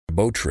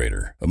Boat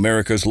Trader,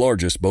 America's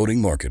largest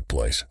boating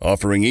marketplace,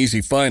 offering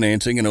easy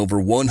financing and over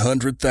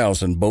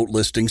 100,000 boat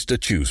listings to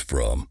choose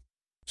from.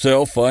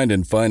 Sell, find,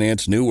 and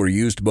finance new or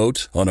used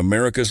boats on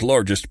America's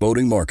largest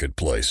boating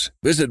marketplace.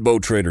 Visit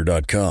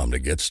BoatTrader.com to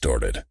get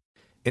started.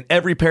 In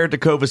every pair of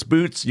Tecovas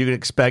boots, you can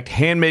expect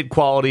handmade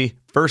quality,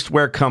 first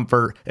wear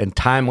comfort, and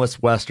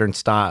timeless Western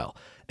style.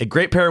 A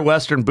great pair of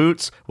Western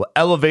boots will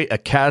elevate a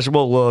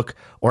casual look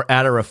or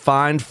add a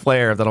refined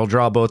flair that'll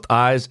draw both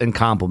eyes and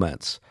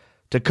compliments.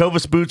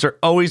 Tecovas boots are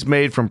always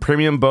made from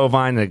premium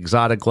bovine and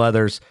exotic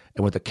leathers,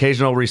 and with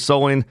occasional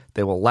resoling,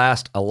 they will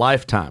last a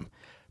lifetime.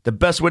 The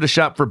best way to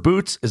shop for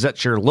boots is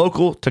at your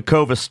local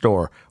Tecovas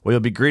store, where you'll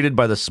be greeted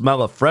by the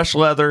smell of fresh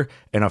leather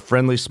and a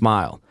friendly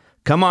smile.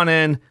 Come on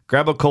in,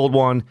 grab a cold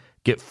one,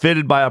 get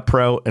fitted by a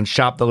pro, and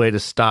shop the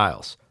latest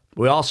styles.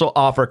 We also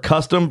offer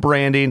custom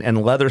branding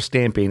and leather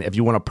stamping if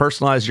you want to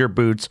personalize your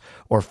boots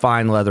or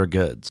fine leather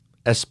goods.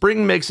 As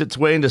spring makes its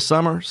way into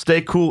summer,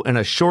 stay cool in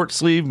a short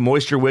sleeve,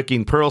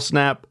 moisture-wicking pearl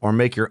snap, or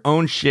make your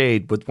own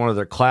shade with one of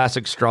their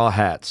classic straw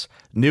hats,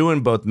 new in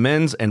both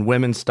men's and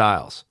women's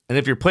styles. And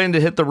if you're planning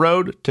to hit the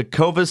road,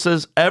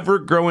 Tecovas'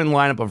 ever-growing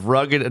lineup of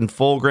rugged and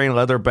full-grain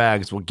leather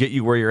bags will get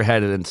you where you're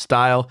headed in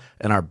style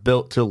and are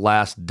built to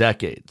last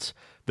decades.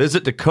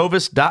 Visit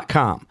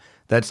Tecovas.com.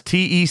 That's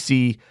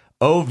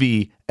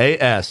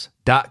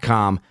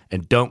TECOVAS.com,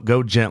 and don't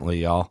go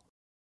gently, y'all.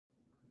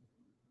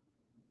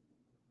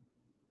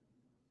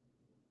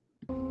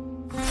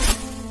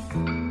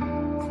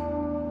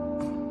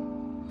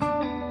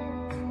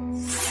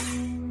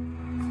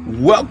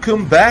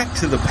 Welcome back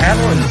to the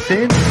Paddle and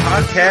Fin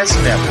Podcast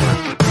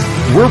Network.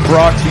 We're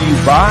brought to you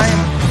by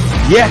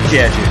Yak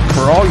Gadget.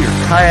 For all your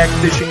kayak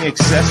fishing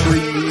accessory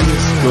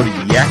needs, go to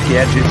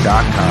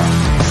yakgadget.com.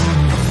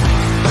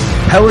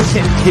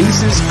 Pelican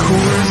cases,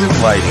 coolers, and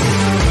lighting.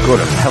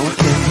 Go to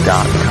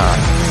pelican.com.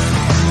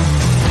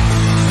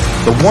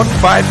 The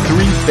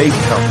 153 Bait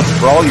Company.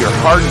 For all your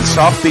hard and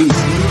soft bait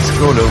needs,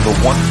 go to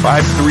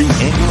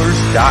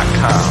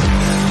the153anglers.com.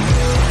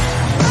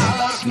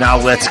 Now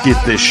let's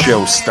get this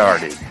show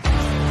started.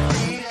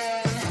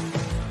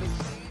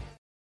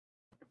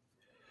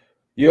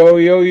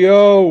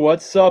 Yo,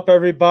 what's up,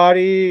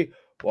 everybody?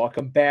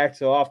 Welcome back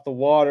to Off the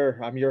Water.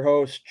 I'm your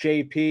host,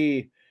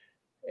 JP.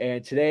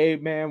 And today,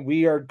 man,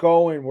 we are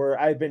going where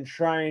I've been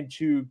trying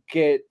to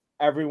get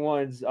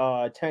everyone's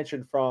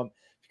attention from,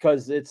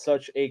 because it's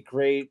such a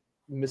great,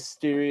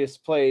 mysterious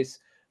place,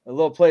 a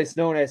little place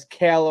known as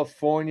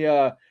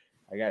California.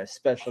 I got a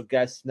special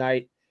guest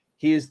tonight.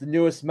 He is the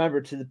newest member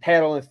to the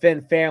Paddle and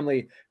Fin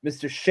family,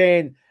 Mr.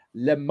 Shane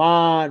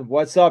LemMon.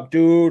 What's up,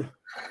 dude?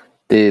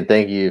 Dude,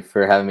 thank you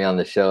for having me on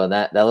the show. And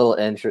that little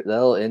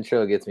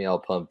intro gets me all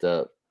pumped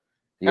up.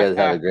 You guys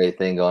have a great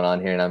thing going on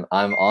here, and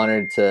I'm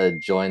honored to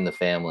join the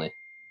family.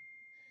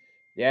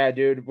 Yeah,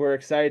 dude, we're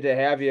excited to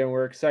have you, and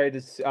we're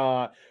excited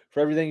for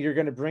everything you're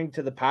going to bring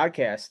to the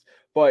podcast.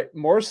 But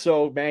more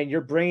so, man,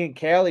 you're bringing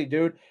Cali,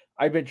 dude.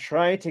 I've been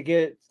trying to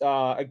get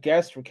a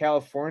guest from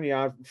California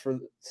on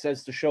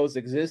since the show's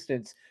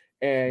existence,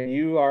 and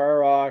you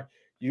are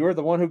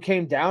the one who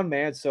came down,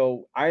 man.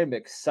 So I am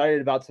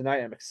excited about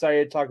tonight. I'm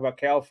excited to talk about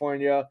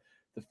California,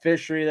 the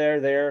fishery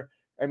there.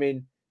 I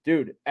mean,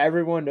 dude,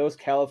 everyone knows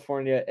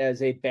California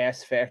as a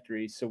bass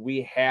factory, so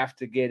we have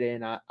to get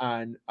in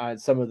on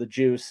some of the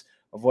juice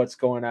of what's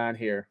going on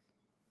here.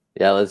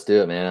 Yeah, let's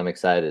do it, man. I'm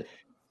excited.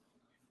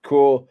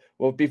 Cool.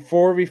 Well,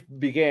 before we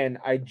begin,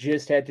 I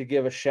just had to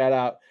give a shout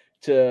out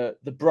to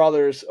the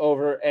brothers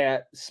over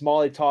at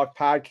Smalley Talk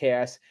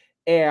Podcast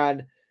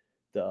and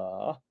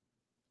the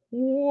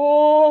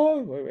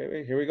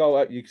wait, here we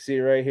go. You can see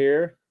it right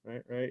here.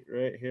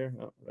 Right here.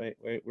 Oh, wait,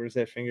 where's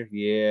that finger?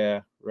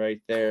 Yeah,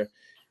 right there.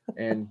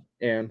 And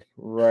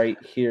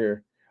right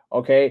here.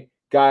 Okay,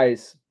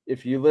 guys,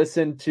 if you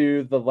listen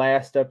to the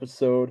last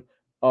episode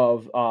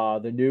of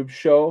the Noob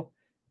Show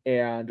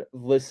and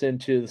listen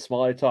to the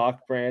Smalley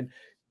Talk brand,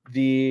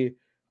 the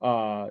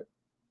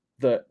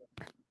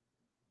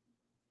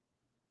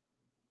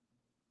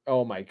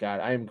oh my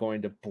God, I am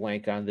going to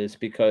blank on this,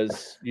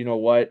 because you know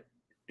what?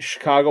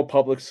 Chicago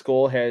Public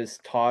School has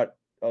taught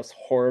us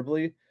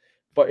horribly,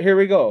 but here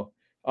we go.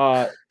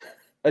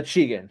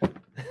 Achigan.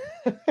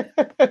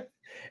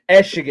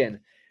 Eshigan.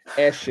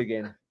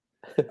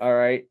 All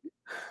right.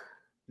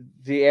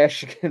 The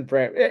Eshigan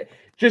brand.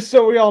 Just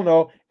so we all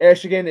know,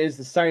 Eshigan is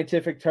the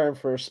scientific term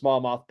for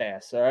smallmouth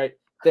bass. All right.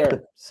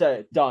 There. Said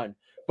it. Done.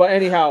 But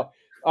anyhow,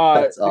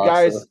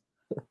 the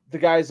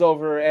guys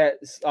over at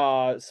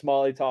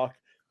Smalley Talk,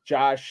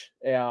 Josh,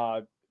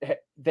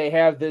 they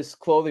have this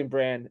clothing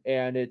brand,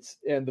 and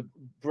the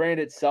brand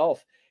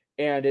itself,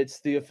 and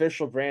it's the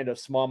official brand of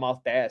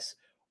smallmouth bass.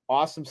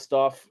 Awesome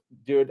stuff,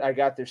 dude. I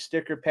got their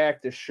sticker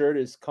pack. The shirt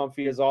is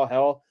comfy as all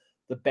hell.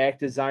 The back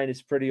design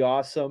is pretty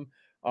awesome.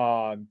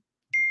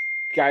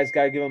 Guys,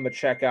 gotta give them a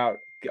check out.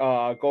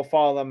 Go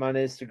follow them on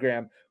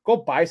Instagram. Go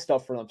buy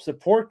stuff from them.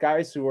 Support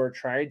guys who are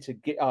trying to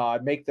get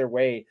make their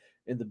way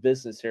in the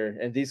business here.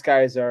 And these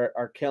guys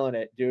are killing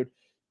it, dude.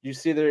 You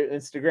see their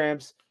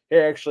Instagrams?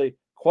 Here, actually,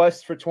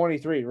 Quest for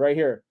 23 right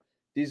here.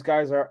 These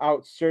guys are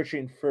out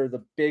searching for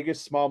the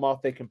biggest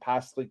smallmouth they can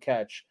possibly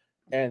catch,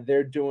 and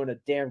they're doing a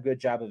damn good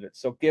job of it.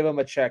 So give them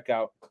a check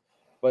out.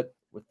 But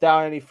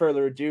without any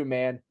further ado,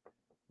 man,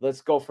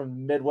 let's go from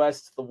the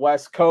Midwest to the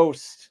West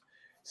Coast.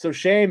 So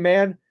Shane,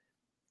 man,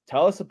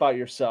 tell us about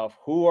yourself.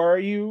 Who are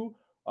you?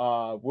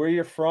 Where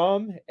you're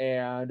from,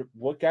 and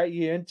what got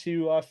you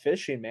into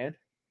fishing, man?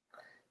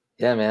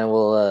 Yeah, man.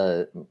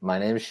 Well, my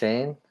name is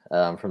Shane.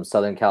 I'm from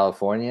Southern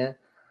California.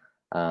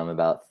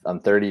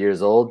 I'm 30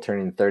 years old,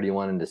 turning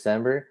 31 in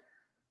December.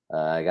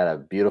 I got a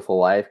beautiful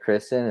wife,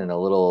 Kristen, and a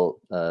little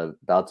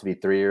about to be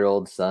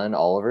 3-year-old son,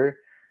 Oliver.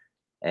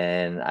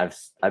 And I've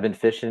been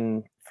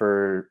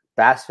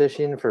bass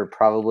fishing for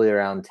probably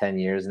around 10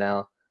 years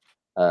now.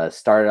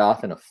 Started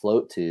off in a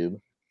float tube,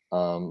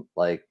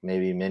 like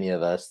maybe many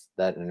of us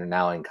that are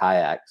now in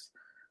kayaks.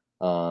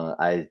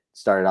 I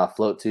started off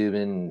float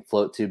tubing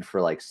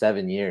for like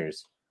 7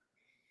 years.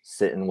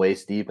 Sitting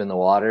waist deep in the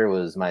water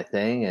was my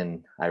thing,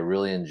 and I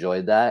really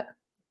enjoyed that.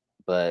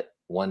 But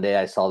one day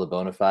I saw the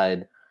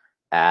Bonafide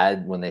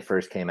ad when they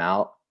first came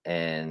out,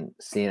 and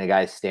seeing a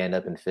guy stand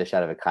up and fish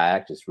out of a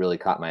kayak just really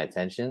caught my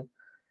attention,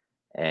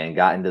 and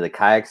got into the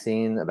kayak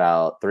scene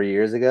about 3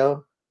 years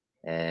ago,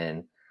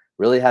 and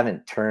really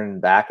haven't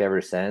turned back ever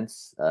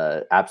since.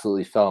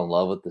 Absolutely fell in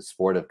love with the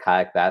sport of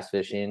kayak bass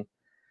fishing.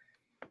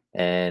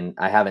 And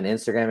I have an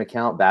Instagram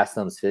account, Bass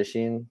Thumbs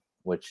Fishing,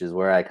 which is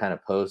where I kind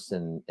of post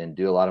and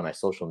do a lot of my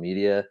social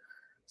media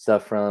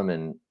stuff from.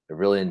 And I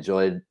really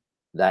enjoyed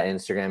that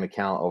Instagram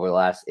account over the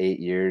last 8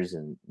 years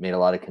and made a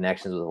lot of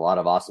connections with a lot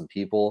of awesome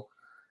people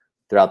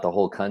throughout the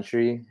whole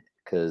country,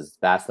 because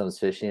Bass Thumbs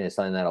Fishing is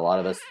something that a lot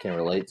of us can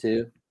relate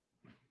to.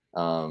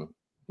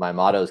 My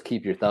motto is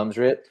keep your thumbs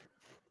ripped.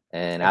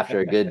 And after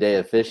a good day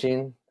of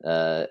fishing,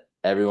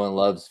 everyone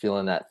loves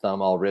feeling that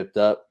thumb all ripped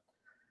up.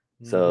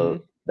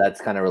 So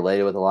that's kind of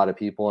related with a lot of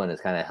people, and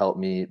it's kind of helped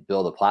me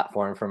build a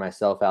platform for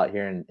myself out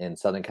here in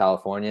Southern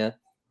California.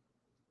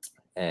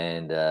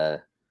 And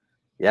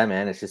yeah,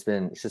 man, it's just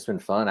been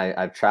fun.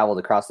 I've traveled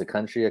across the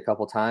country a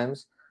couple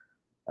times.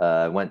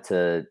 I went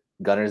to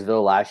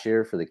Gunnersville last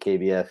year for the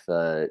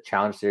KBF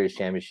Challenge Series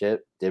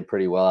Championship. Did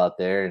pretty well out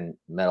there and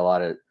met a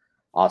lot of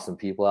awesome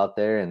people out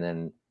there. And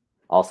then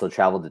also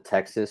traveled to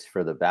Texas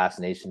for the Bass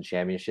Nation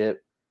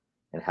Championship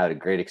and had a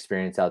great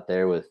experience out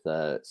there with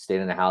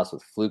stayed in the house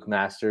with Fluke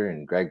Master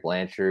and Greg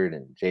Blanchard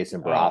and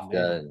Jason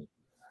Borofka. And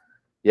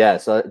yeah,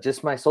 so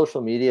just my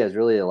social media has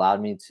really allowed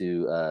me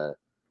to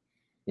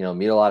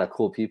meet a lot of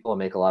cool people and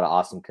make a lot of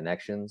awesome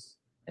connections.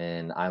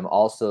 And I'm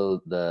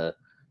also the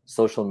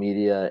social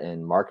media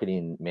and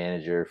marketing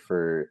manager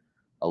for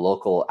a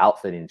local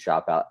outfitter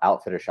shop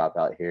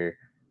out here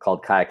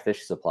called Kayak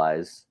Fish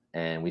Supplies.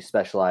 And we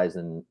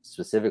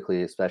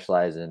specifically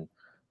specialize in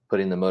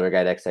putting the Motor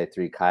Guide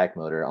XI3 kayak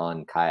motor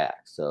on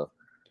kayaks. So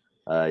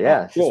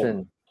it's just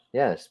been,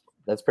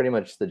 that's pretty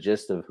much the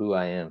gist of who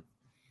I am.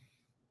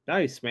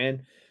 Nice,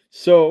 man.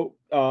 So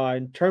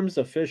in terms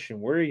of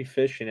fishing, where are you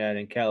fishing at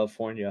in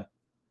California?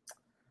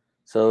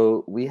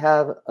 So we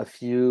have a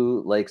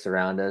few lakes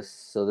around us.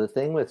 So the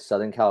thing with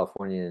Southern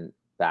California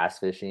bass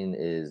fishing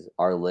is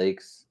our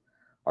lakes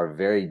are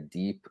very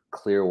deep,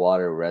 clear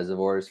water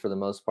reservoirs for the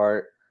most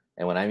part.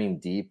 And when I mean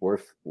deep, we're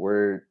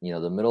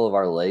the middle of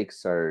our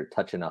lakes are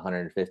touching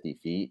 150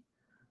 feet.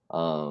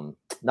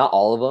 Not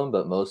all of them,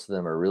 but most of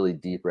them are really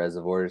deep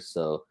reservoirs.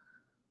 So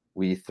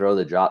we throw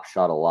the drop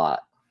shot a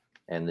lot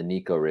and the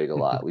Nico rig a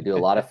lot. We do a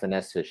lot of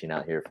finesse fishing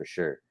out here for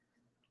sure.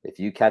 If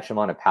you catch them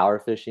on a power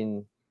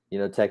fishing,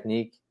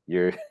 technique,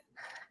 you're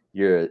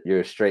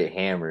a straight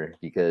hammer,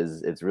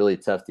 because it's really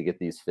tough to get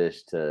these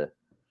fish to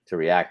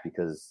react,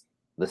 because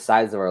the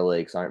sides of our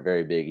lakes aren't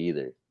very big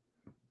either.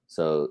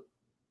 So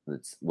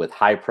it's with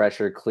high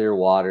pressure, clear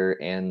water,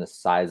 and the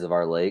size of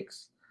our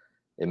lakes,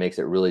 it makes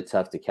it really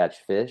tough to catch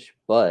fish.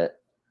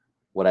 But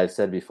what I've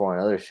said before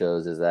on other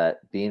shows is that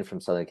being from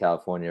Southern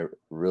California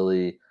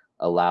really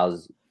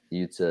allows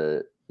you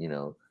to,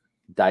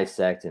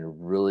 dissect and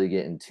really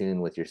get in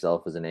tune with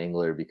yourself as an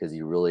angler, because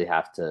you really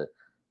have to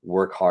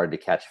work hard to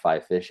catch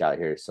 5 fish out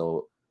here.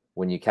 So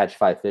when you catch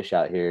 5 fish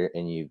out here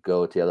and you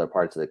go to other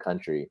parts of the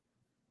country,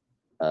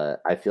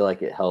 I feel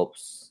like it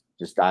helps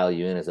just dial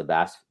you in as a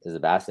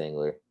bass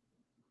angler.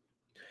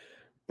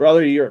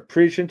 Brother, you're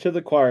preaching to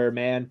the choir,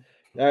 man.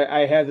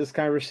 I had this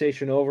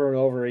conversation over and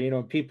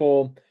over.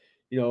 People,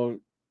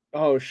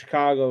 oh,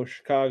 Chicago.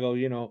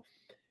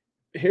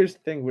 Here's the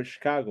thing with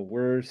Chicago.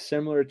 We're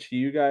similar to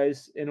you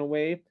guys in a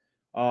way.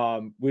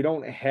 We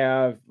don't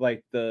have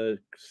like the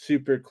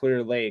super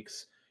clear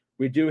lakes.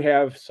 We do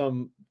have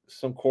some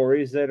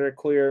quarries that are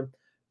clear,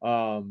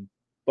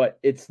 but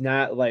it's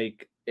not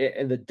like,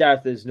 and the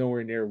depth is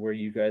nowhere near where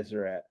you guys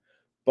are at.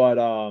 But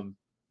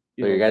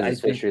your guys'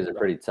 fisheries are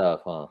pretty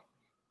tough, huh?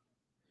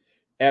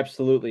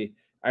 Absolutely.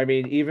 I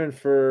mean, even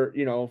for,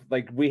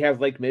 like we have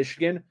Lake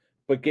Michigan,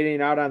 but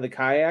getting out on the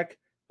kayak,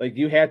 like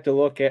you have to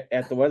look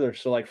at the weather.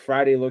 So like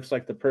Friday looks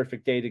like the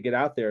perfect day to get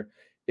out there.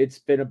 It's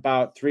been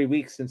about 3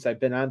 weeks since I've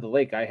been on the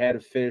lake. I had to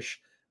fish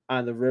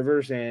on the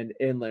rivers and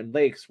inland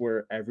lakes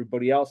where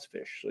everybody else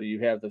fished. So you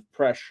have the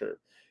pressure.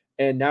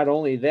 And not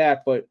only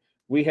that, but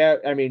we have,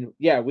 I mean,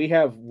 yeah, we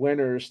have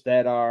winters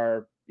that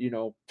are,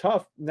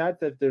 tough. Not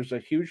that there's a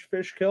huge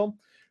fish kill,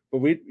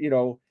 but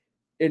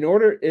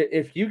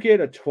if you get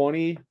a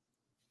 20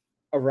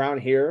 around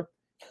here,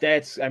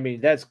 that's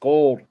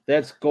gold.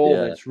 That's gold.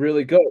 Yeah. It's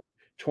really good.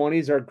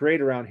 20s are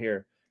great around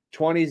here.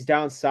 20s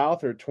down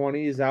south or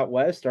 20s out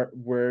west are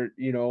where,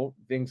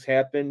 things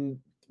happen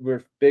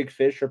where big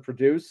fish are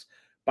produced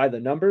by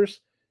the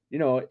numbers.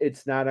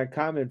 It's not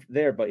uncommon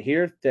there, but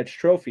here that's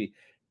trophy.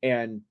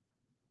 And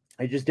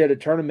I just did a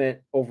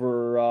tournament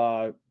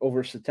over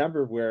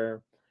September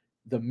where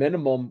the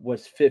minimum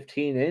was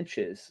 15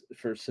 inches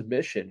for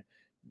submission.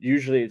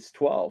 Usually it's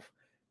 12.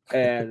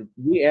 And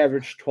we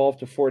averaged 12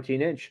 to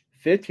 14 inch.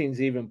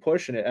 15's even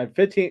pushing it. At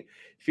 15,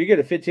 if you get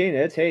a 15,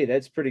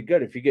 that's pretty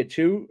good. If you get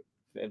two,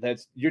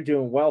 you're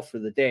doing well for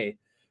the day.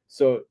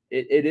 So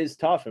it is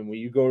tough. And when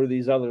you go to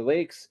these other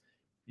lakes,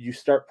 you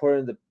start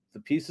putting the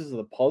pieces of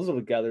the puzzle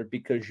together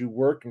because you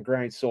work and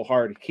grind so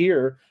hard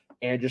here.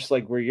 And just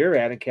like where you're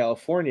at in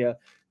California,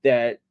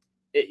 that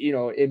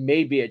it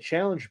may be a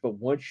challenge, but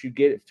once you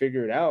get it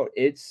figured out,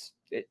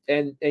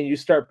 and you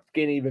start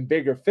getting even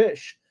bigger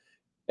fish,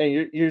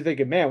 and you're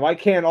thinking, man, why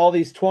can't all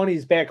these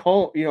 20s back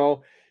home?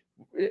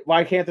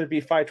 Why can't there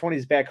be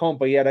 520s back home?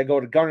 But yet I go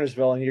to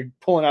Gunnersville and you're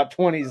pulling out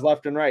 20s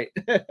left and right.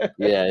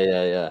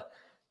 Yeah.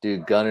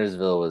 Dude,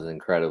 Gunnersville was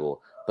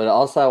incredible. But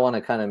also I want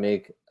to kind of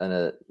make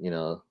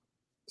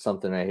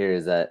something right here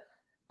is that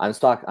I'm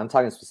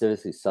talking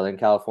specifically Southern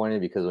California,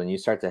 because when you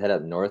start to head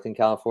up north in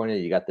California,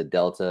 you got the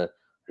Delta,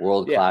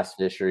 world-class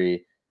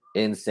fishery,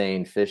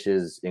 insane, fish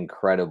is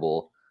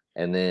incredible.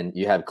 And then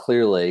you have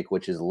Clear Lake,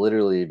 which has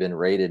literally been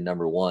rated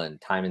number one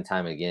time and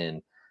time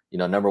again.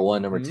 Number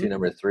one, number two,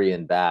 number three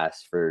in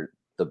bass for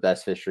the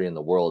best fishery in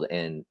the world.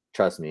 And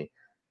trust me,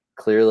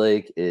 Clear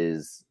Lake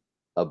is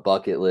a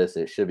bucket list.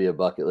 It should be a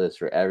bucket list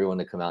for everyone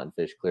to come out and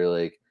fish Clear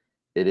Lake.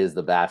 It is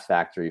the bass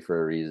factory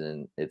for a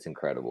reason. It's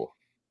incredible.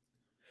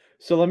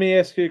 So let me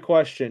ask you a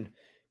question.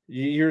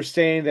 You're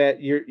saying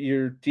that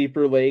your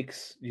deeper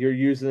lakes, you're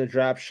using the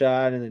drop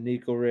shot and the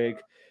Nico rig,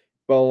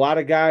 but a lot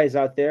of guys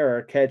out there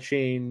are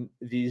catching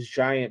these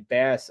giant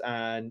bass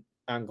on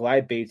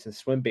glide baits and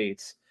swim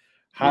baits.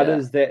 How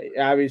does that?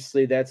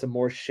 Obviously, that's a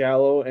more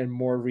shallow and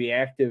more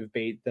reactive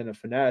bait than a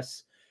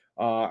finesse.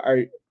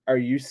 Are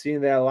you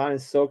seeing that a lot in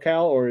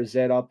SoCal, or is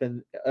that up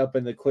in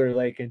the Clear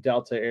Lake and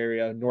Delta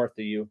area north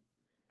of you?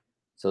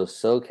 So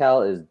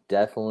SoCal is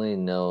definitely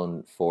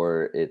known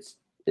for its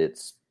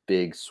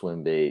big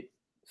swim bait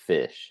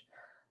fish.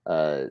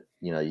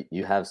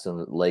 You have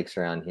some lakes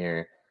around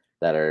here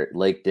that are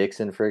Lake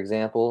Dixon, for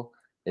example.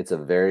 It's a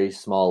very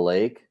small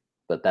lake,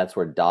 but that's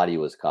where Dottie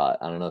was caught.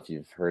 I don't know if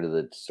you've heard of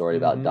the story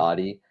about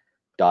Dottie.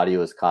 Dottie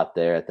was caught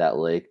there at that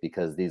lake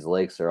because these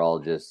lakes are all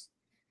just,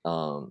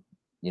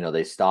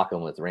 they stock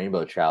them with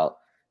rainbow trout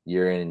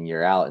year in and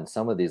year out. And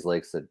some of these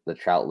lakes, the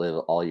trout live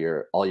all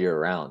year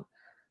around.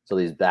 So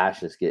these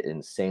bass just get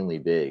insanely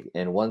big.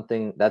 And one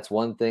thing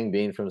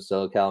being from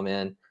SoCal,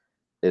 man,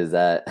 is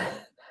that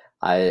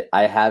I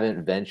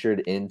haven't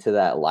ventured into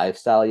that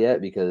lifestyle yet,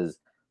 because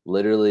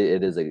literally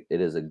it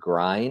is a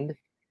grind.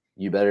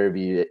 You better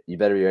be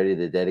ready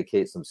to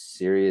dedicate some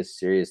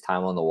serious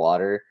time on the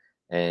water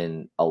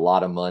and a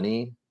lot of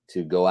money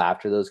to go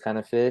after those kind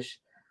of fish.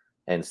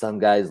 And some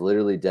guys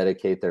literally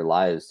dedicate their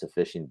lives to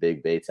fishing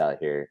big baits out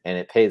here, and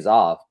it pays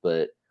off.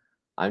 But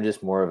I'm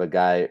just more of a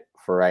guy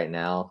for right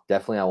now.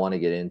 Definitely I want to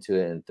get into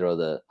it and throw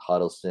the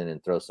Huddleston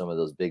and throw some of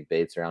those big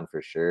baits around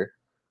for sure.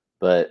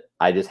 But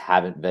I just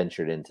haven't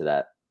ventured into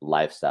that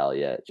lifestyle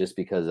yet, just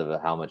because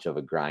of how much of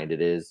a grind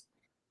it is.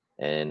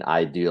 And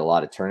I do a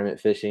lot of tournament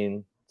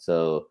fishing,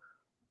 so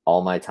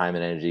all my time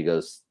and energy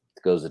goes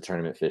to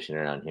tournament fishing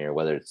around here,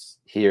 whether it's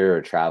here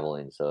or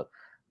traveling. So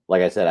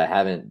like I said, I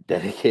haven't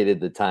dedicated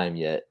the time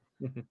yet,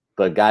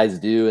 but guys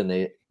do, and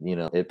they,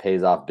 it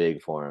pays off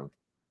big for them.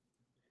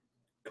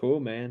 Cool,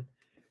 man.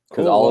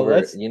 Because Oliver,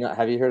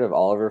 have you heard of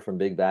Oliver from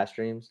Big Bass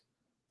Streams?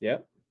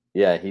 Yep.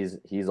 Yeah,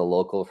 he's a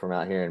local from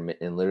out here,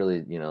 and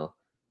literally,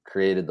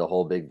 created the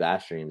whole Big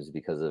Bass Streams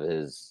because of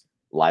his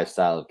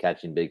lifestyle of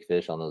catching big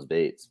fish on those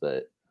baits.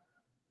 But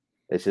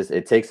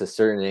it takes a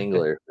certain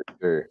angler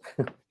for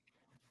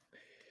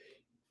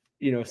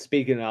sure.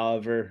 Speaking of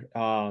Oliver,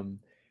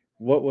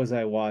 what was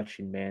I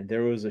watching, man?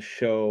 There was a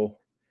show.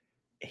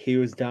 He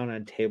was down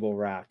on Table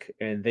Rock,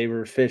 and they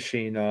were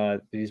fishing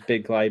these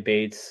big glide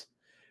baits,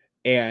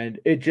 and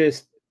it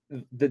just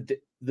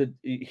the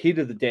heat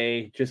of the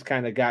day just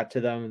kind of got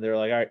to them, and they're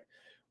like, all right,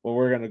 well,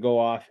 we're gonna go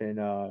off and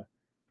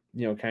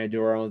kind of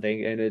do our own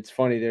thing. And it's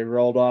funny, they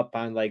rolled up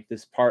on like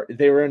this part.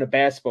 They were in a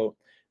bass boat,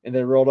 and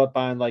they rolled up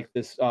on like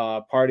this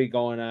party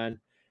going on,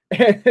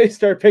 and they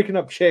start picking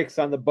up chicks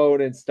on the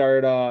boat and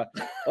start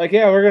like,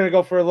 yeah, we're gonna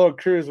go for a little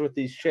cruise with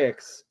these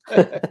chicks.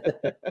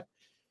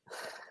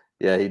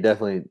 Yeah, he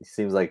definitely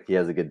seems like he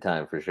has a good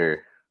time for sure.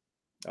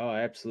 Oh,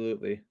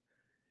 absolutely.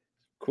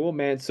 Cool,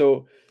 man.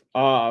 So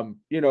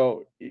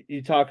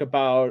you talk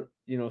about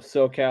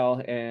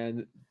SoCal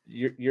and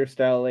your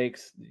style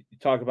lakes. You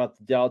talk about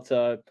the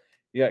Delta.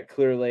 You got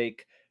Clear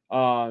Lake.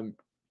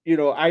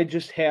 I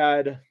just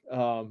had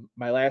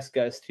my last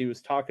guest. He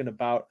was talking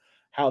about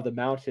how the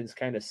mountains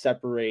kind of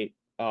separate,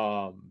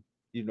 the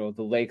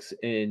lakes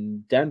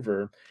in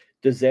Denver.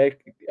 Does that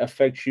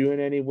affect you in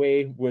any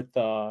way with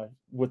the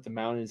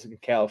mountains in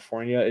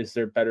California? Is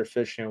there better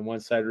fishing on one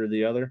side or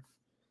the other?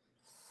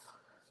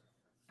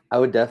 I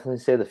would definitely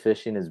say the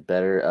fishing is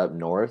better up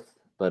north,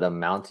 but a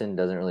mountain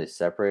doesn't really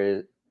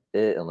separate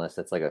it unless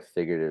that's like a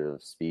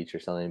figurative speech or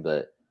something.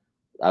 But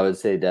I would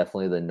say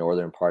definitely the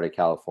northern part of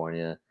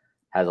California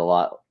has a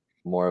lot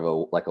more of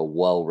a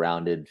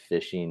well-rounded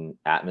fishing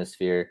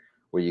atmosphere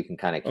where you can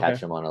kind of catch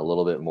Okay. them on a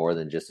little bit more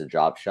than just a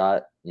drop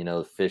shot.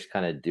 Fish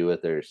kind of do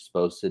what they're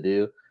supposed to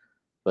do,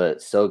 but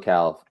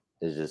SoCal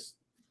is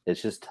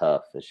it's just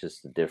tough. It's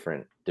just a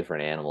different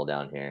animal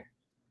down here.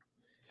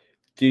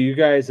 Do you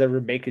guys ever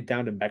make it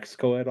down to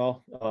Mexico at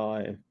all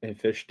and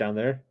fish down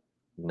there?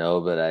 No,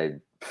 but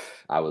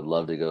I would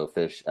love to go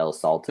fish El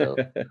Salto.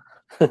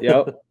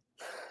 Yep.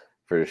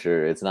 For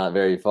sure. It's not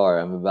very far.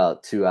 I'm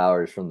about 2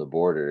 hours from the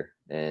border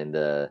and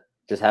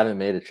just haven't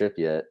made a trip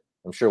yet.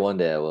 I'm sure one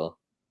day I will.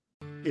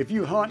 If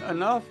you hunt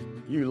enough,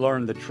 you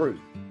learn the truth.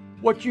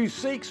 What you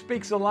seek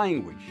speaks a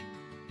language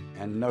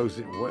and knows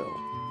it well.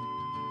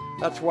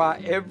 That's why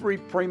every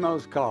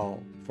Primo's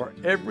call for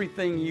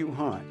everything you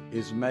hunt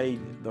is made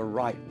the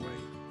right way.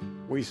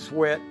 We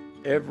sweat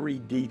every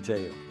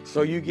detail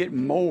so you get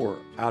more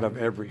out of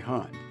every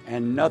hunt,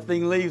 and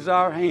nothing leaves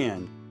our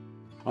hand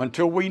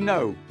until we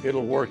know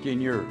it'll work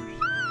in yours.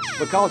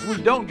 Because we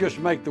don't just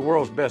make the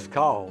world's best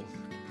calls,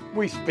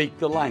 we speak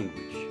the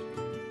language.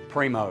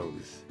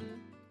 Primos.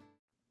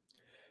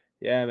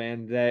 Yeah,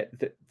 man. That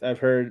I've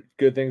heard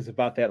good things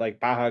about that, like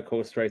Baja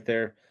Coast right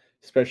there,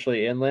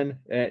 especially inland.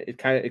 It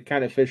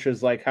kind of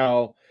fishes like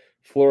how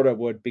Florida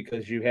would,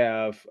 because you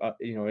have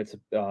it's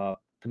a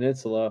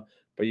peninsula,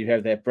 but you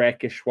have that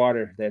brackish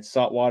water, that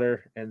salt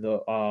water, and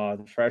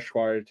the fresh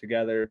water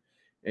together.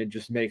 It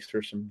just makes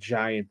for some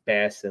giant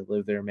bass that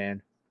live there,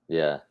 man.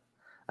 Yeah.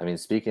 I mean,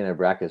 speaking of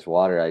brackish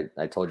water,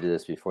 I told you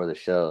this before the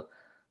show.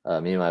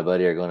 Me and my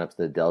buddy are going up to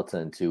the Delta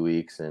in 2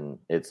 weeks, and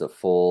it's a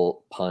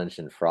full punch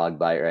and frog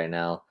bite right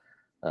now.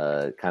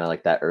 Kind of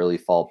like that early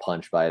fall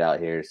punch bite out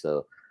here.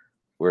 So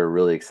we're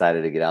really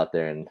excited to get out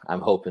there, and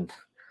I'm hoping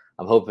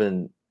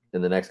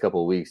in the next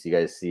couple of weeks you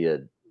guys see a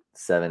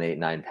 7, 8,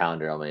 9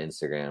 pounder on my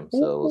Instagram.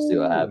 So we'll see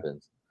what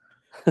happens.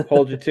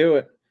 Hold you to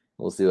it.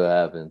 We'll see what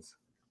happens.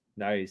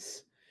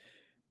 Nice.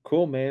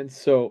 Cool, man.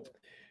 So,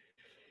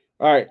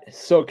 all right,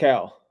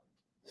 SoCal.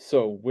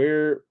 So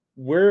where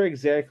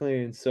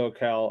exactly in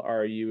SoCal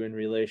are you in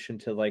relation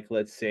to, like,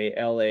 let's say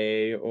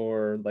LA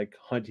or like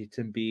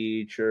Huntington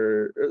Beach,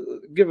 or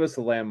give us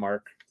a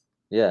landmark.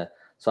 Yeah.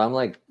 So I'm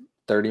like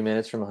 30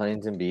 minutes from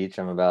Huntington Beach.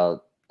 I'm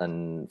about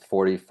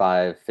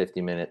 45,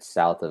 50 minutes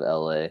south of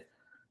LA.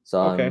 So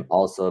Okay. I'm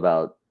also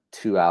about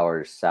 2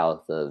 hours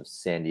south of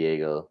San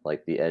Diego,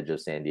 like the edge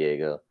of San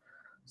Diego.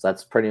 So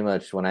that's pretty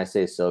much, when I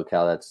say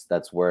SoCal,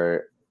 that's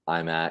where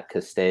I'm at.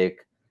 Castaic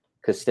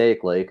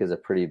Lake is a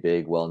pretty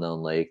big,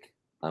 well-known lake.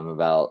 I'm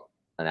about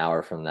an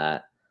hour from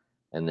that.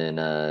 And then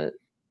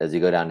as you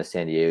go down to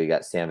San Diego, you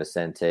got San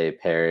Vicente,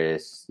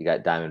 Paris, you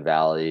got Diamond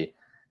Valley.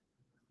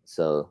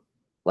 So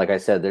like I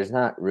said, there's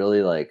not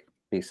really, like,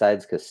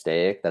 besides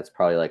Castaic, that's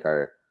probably like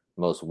our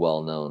most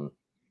well-known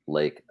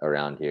lake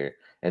around here.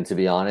 And to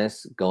be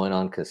honest, going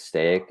on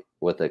Castaic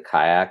with a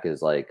kayak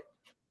is like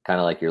kind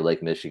of like your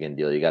Lake Michigan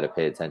deal. You got to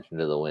pay attention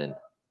to the wind.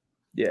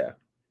 Yeah.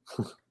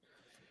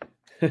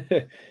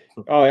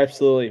 Oh,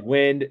 absolutely.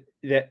 Wind,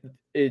 that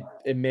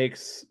it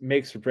makes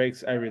or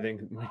breaks everything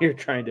when you're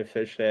trying to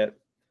fish that.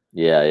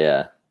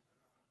 Yeah.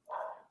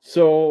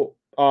 So,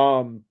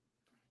 in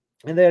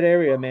that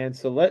area, man.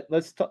 So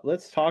let's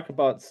talk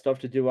about stuff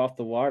to do off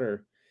the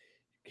water.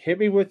 Hit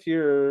me with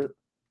your.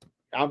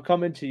 I'm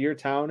coming to your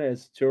town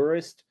as a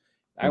tourist.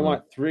 I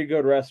want 3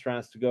 good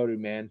restaurants to go to,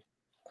 man.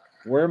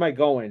 Where am I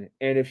going?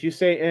 And if you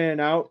say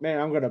In-N-Out, man,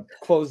 I'm gonna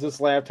close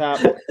this laptop.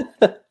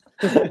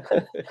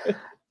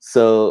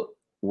 So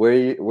where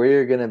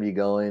you're gonna be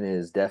going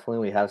is definitely,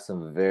 we have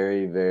some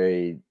very,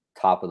 very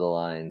top of the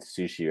line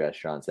sushi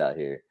restaurants out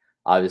here.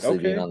 Obviously,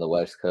 being on the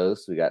West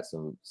Coast, we got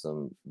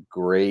some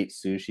great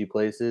sushi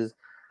places.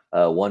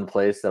 One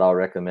place that I'll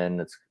recommend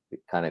that's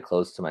kind of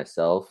close to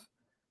myself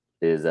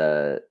is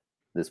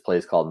this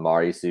place called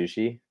Mari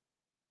Sushi.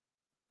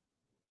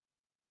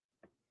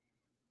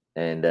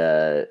 And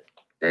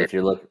if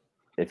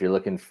you're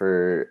looking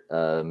for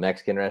a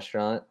Mexican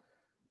restaurant,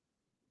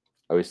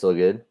 are we still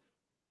good,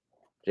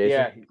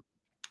 Jason?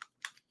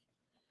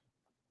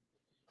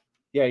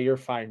 Yeah, you're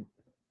fine.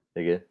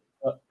 You good?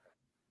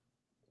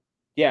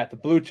 Yeah, the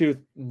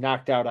Bluetooth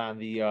knocked out on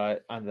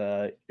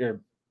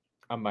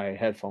my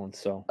headphones.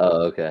 So.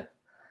 Oh, okay.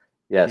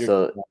 Yeah.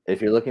 So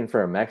if you're looking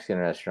for a Mexican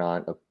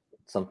restaurant,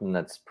 something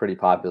that's pretty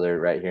popular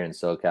right here in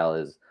SoCal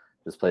is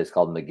this place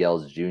called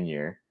Miguel's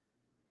Jr.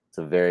 It's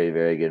a very,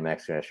 very good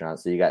Mexican restaurant.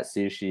 So you got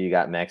sushi, you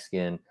got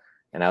Mexican,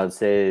 and I would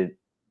say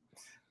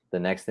the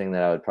next thing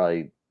that I would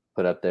probably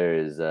put up there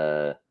is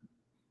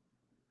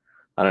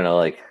I don't know,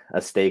 like a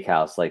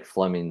steakhouse, like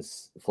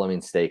Fleming's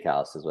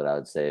Steakhouse is what I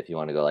would say if you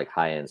want to go like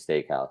high-end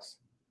steakhouse.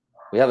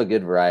 We have a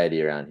good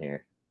variety around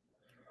here.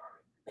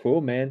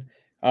 Cool, man.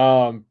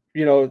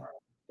 You know,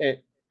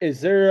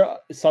 is there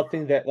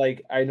something that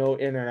like I know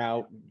In and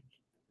Out,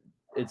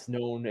 it's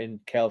known in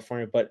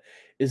California, but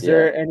is Yeah.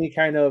 there any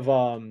kind of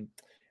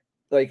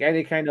like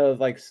any kind of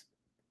like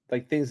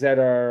things that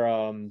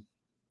are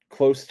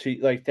close to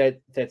like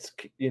that's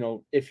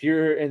if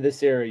you're in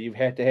this area you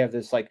have to have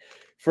this, like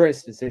for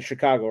instance in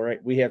Chicago,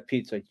 right, we have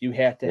pizza, you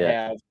have to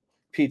Yeah. have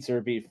pizza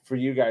or beef. For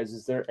you guys,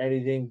 is there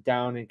anything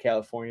down in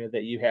California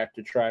that you have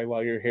to try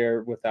while you're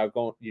here without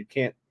going, you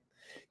can't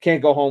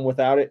go home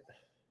without it?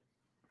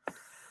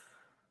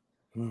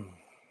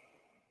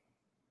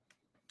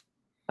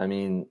 I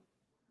mean,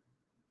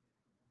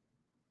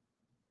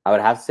 I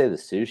would have to say the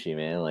sushi,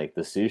 man. Like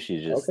the sushi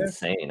is just Okay.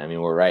 insane. I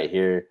mean, we're right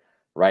here,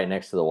 right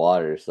next to the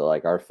water, so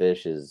like our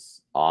fish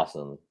is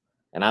awesome.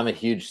 And I'm a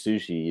huge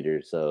sushi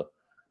eater, so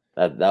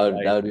that would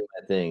be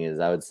my thing. Is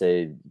I would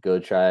say go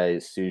try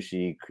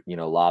sushi,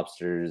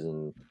 lobsters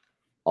and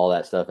all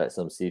that stuff at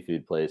some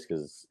seafood place,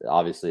 because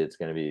obviously it's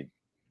going to be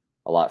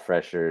a lot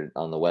fresher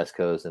on the West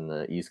Coast and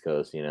the East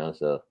Coast,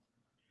 So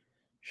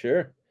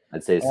Sure.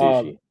 I'd say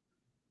sushi.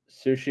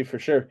 Sushi for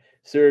sure.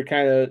 Is there a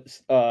kind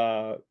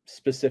of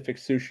specific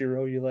sushi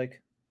roll you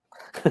like?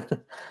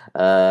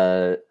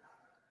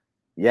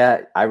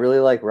 Yeah, I really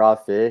like raw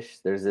fish.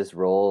 There's this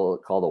roll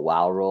called a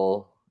wow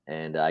roll,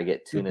 and I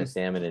get tuna,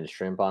 salmon, and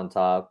shrimp on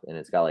top, and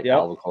it's got like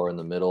albacore in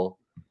the middle,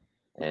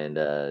 and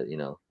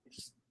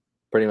just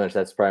pretty much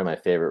that's probably my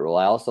favorite roll.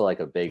 I also like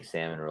a baked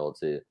salmon roll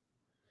too.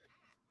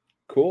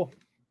 Cool.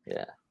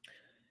 Yeah.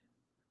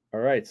 All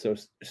right, so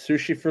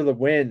sushi for the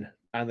win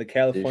on the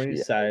California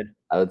Sushi, side.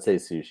 I would say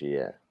sushi.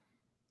 Yeah.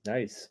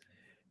 Nice.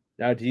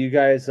 Now, do you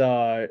guys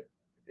have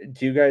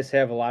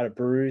a lot of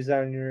breweries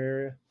out in your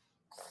area?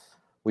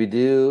 We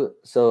do.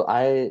 So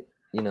I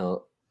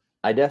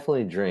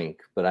definitely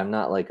drink, but I'm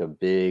not like a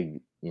big,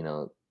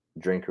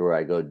 drinker where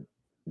I go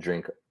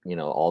drink,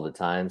 all the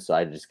time. So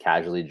I just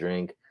casually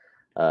drink.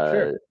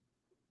 Sure.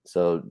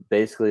 So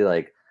basically,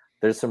 like,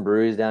 there's some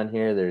breweries down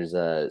here. There's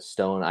a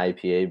Stone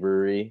IPA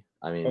brewery.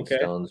 I mean, Okay.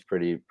 Stone's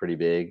pretty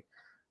big.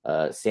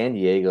 San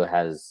Diego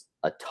has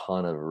a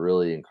ton of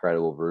really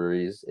incredible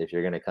breweries. If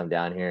you're gonna come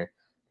down here,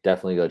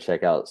 definitely go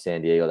check out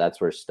San Diego.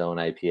 That's where Stone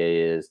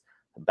IPA is.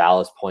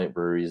 Ballast Point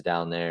Breweries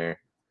down there.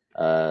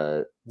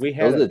 We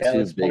had those a are the two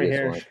Ballast Point biggest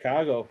here in ones.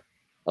 Chicago.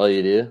 Oh,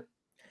 you do?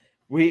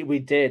 We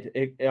did.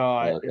 Okay.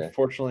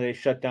 Unfortunately, they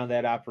shut down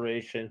that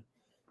operation.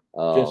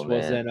 Oh, Just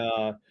man.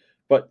 wasn't.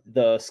 But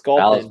the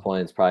Sculpin. Ballast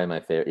Point's probably my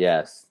favorite.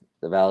 Yes,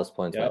 the Ballast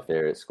Point's my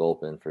favorite.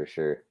 Sculpin for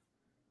sure.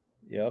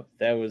 Yep,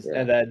 that was,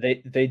 and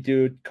then they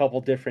do a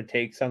couple different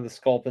takes on the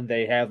Sculpin.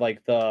 They have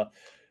like the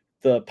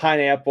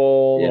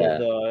pineapple or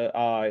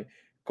the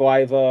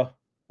guava.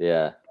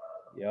 Yeah.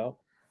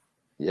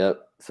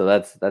 Yep. So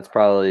that's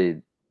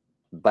probably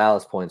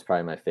Ballast Point's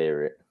probably my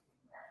favorite.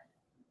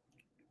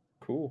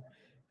 Cool.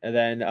 And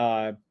then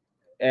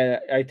and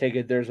I take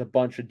it there's a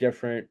bunch of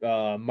different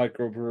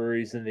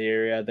microbreweries in the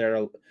area that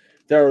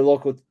are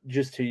local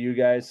just to you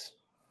guys.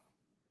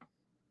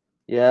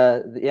 Yeah.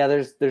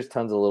 There's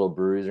tons of little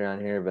breweries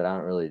around here, but I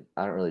don't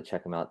really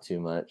check them out too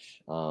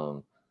much.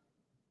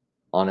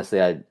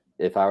 Honestly,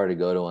 if I were to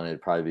go to one,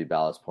 it'd probably be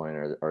Ballast Point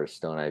or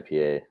Stone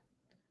IPA.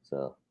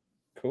 So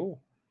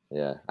cool.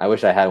 Yeah, I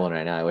wish I had one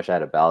right now. I wish I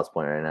had a Ballast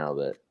Point right now,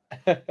 but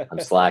I'm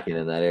slacking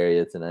in that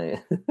area tonight.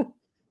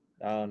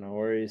 Oh, no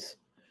worries.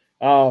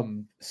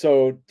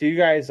 So do you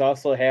guys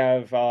also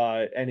have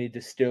any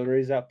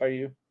distilleries out by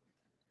you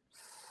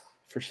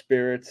for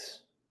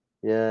spirits?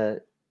 Yeah,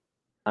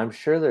 I'm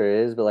sure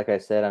there is, but like I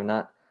said,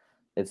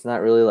 it's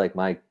not really like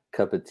my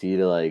cup of tea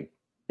to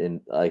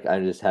I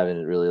just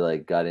haven't really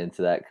like got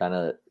into that kind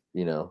of,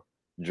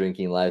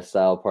 drinking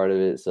lifestyle part of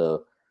it.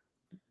 So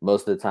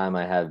most of the time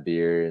I have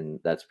beer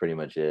and that's pretty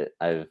much it.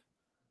 I've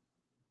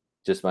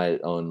just my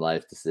own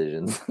life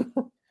decisions.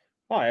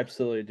 Oh,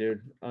 absolutely,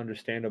 dude.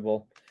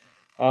 Understandable.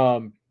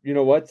 You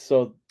know what?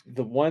 So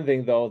the one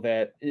thing though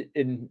that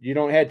and you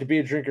don't have to be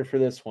a drinker for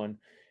this one.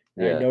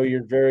 I know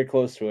you're very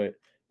close to it.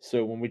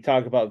 So when we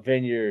talk about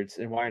vineyards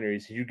and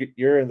wineries,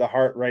 you're in the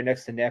heart right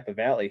next to Napa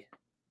Valley.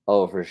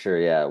 Oh, for sure.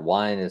 Yeah.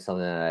 Wine is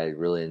something that I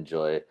really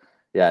enjoy.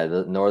 Yeah.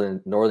 The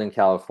Northern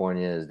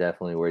California is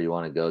definitely where you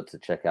want to go to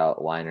check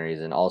out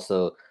wineries, and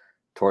also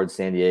towards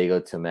San Diego,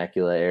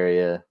 Temecula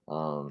area.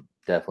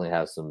 Definitely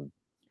have some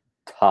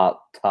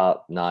top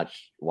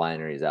notch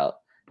wineries out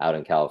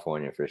in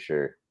California for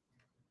sure.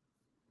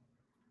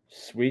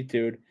 Sweet,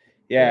 dude.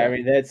 Yeah. I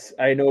mean,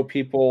 I know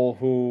people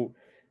who,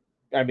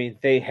 I mean,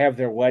 they have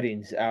their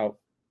weddings out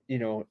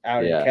in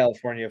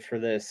California for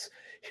this.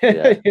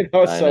 Yeah.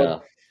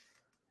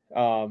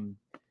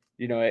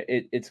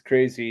 It's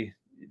crazy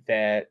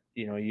that,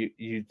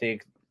 you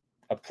think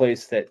a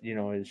place that,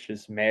 is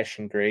just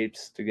mashing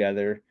grapes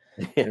together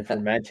and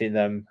fermenting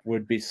them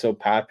would be so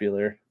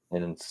popular.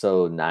 And it's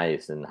so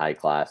nice and high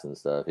class and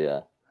stuff.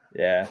 Yeah.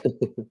 Yeah.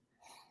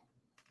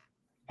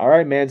 All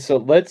right, man. So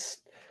let's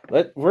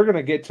we're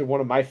gonna get to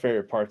one of my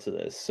favorite parts of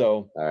this.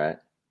 So, All right.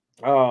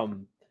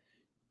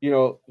 You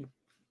know,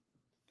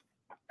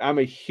 I'm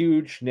a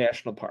huge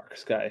national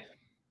parks guy,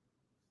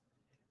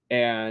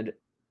 and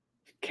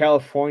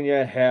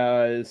California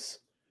has,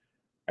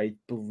 I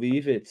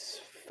believe it's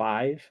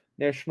 5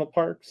 national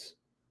parks.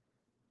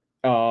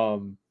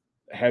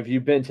 Have you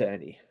been to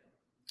any?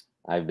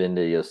 I've been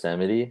to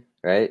Yosemite,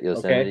 right? Okay.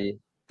 Yosemite.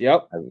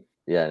 Yep.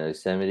 Yeah,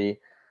 Yosemite.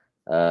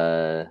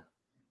 Uh,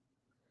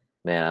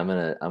 Man, I'm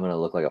gonna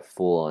look like a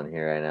fool on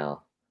here right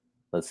now.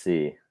 Let's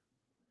see.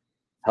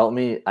 Help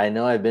me. I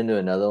know I've been to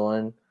another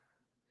one.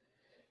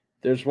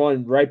 There's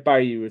one right by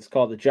you. It's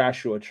called the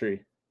Joshua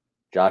Tree.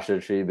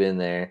 Joshua Tree, been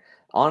there. Yep.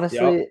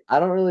 Honestly, I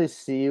don't really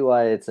see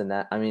why it's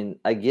I mean,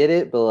 I get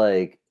it, but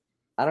like,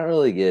 I don't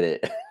really get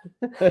it.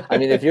 I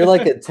mean, if you're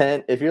like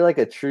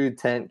a true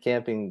tent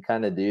camping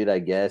kind of dude, I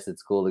guess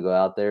it's cool to go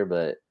out there,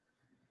 but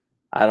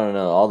I don't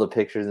know. All the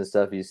pictures and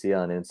stuff you see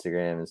on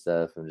Instagram and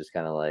stuff, I'm just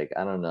kind of like,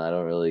 I don't know. I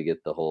don't really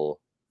get the whole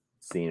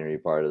scenery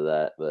part of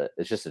that, but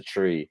it's just a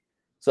tree.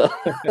 So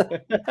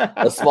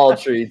a small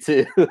tree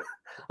too.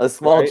 A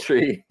small Right.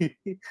 tree.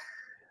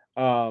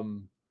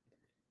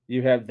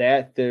 You have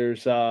that.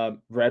 There's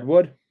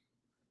Redwood.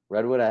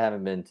 Redwood I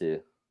haven't been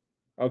to.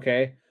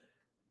 Okay.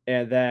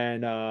 And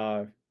then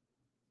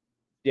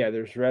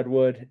there's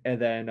Redwood, and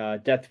then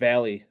Death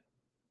Valley.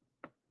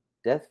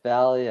 Death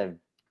Valley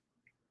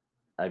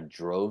I've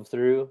drove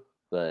through,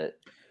 but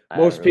I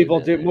haven't Most really people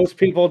been do. there. Most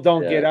people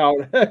don't get out.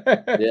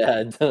 Yeah,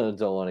 I don't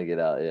want to get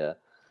out. Yeah.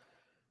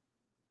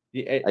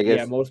 I Yeah,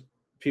 guess most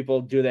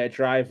people do that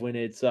drive when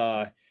it's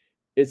the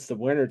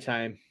winter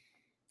time.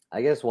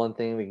 one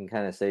thing we can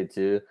kind of say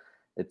too,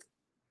 it's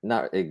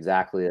not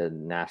exactly a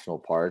national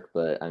park,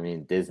 but I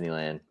mean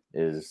Disneyland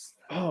is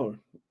Oh,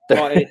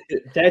 well,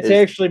 that's is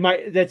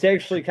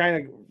actually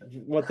kind of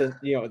what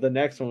the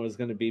next one was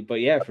going to be.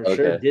 But yeah, for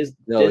sure, okay.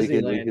 No, we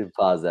Disneyland. could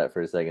pause that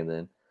for a second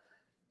then.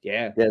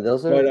 Yeah, Yeah,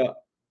 those are. but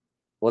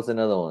What's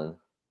another one?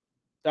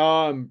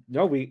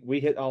 no, we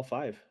hit all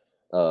 5.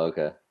 Oh,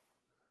 okay.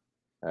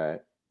 All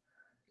right.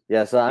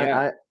 Yeah, so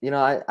Yeah.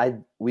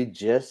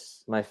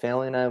 my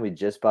family and I, we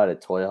just bought a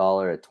toy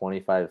hauler, a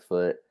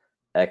 25-foot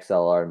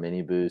XLR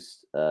mini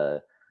boost. I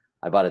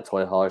bought a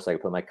toy hauler so I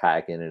could put my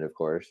kayak in it, of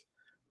course.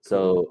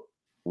 So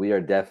we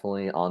are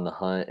definitely on the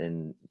hunt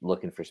and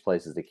looking for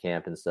places to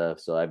camp and stuff.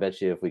 So I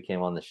bet you if we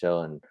came on the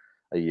show in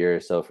a year or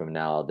so from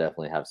now, I'll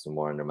definitely have some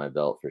more under my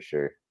belt for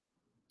sure.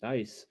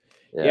 Nice.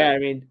 Yeah. Yeah, I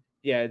mean,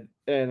 yeah,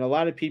 and a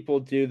lot of people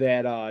do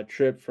that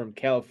trip from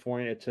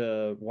California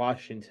to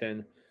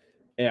Washington,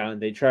 and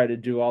they try to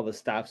do all the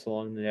stops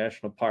along the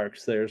national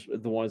parks. There's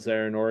the ones that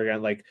are in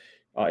Oregon, like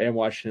in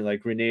Washington,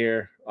 like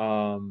Rainier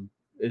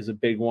is a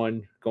big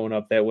one going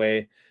up that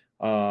way.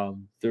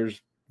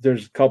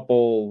 There's a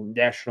couple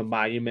national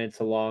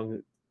monuments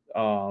along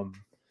the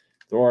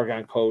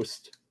Oregon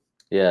coast.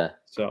 Yeah.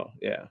 So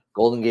yeah.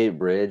 Golden Gate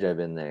Bridge, I've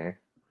been there.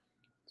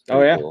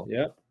 Oh yeah, Cool.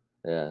 yeah.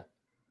 Yeah.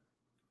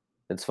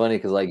 It's funny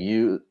because like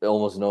you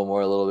almost know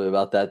more a little bit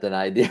about that than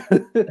I do.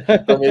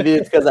 But maybe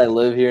it's because I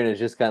live here and it's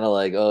just kind of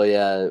like, oh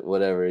yeah,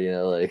 whatever,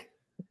 like.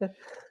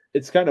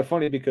 It's kind of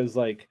funny because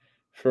like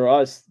for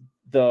us,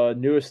 the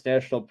newest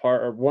national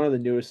park or one of the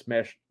newest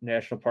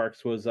national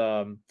parks was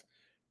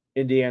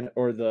Indiana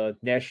or the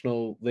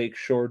National Lake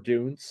Shore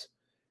Dunes,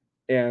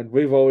 and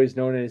we've always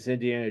known it as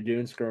Indiana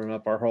Dunes growing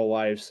up our whole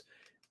lives.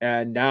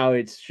 And now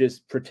it's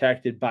just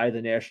protected by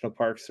the National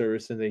Park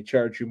Service, and they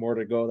charge you more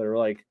to go there.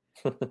 Like,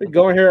 been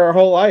going here our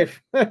whole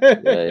life.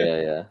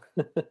 Yeah.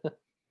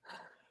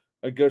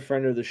 A good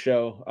friend of the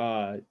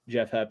show,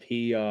 Jeff Hepp,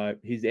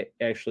 he's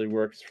actually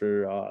works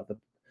for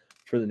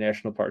the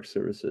National Park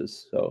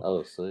Services. So,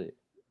 oh, sweet.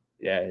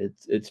 Yeah,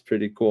 it's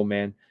pretty cool,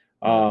 man.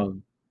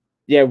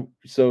 Yeah,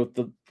 so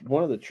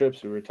one of the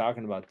trips we were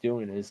talking about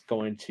doing is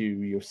going to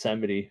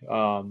Yosemite.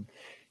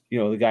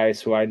 The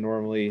guys who I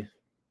normally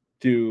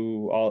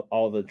do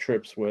all the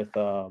trips with,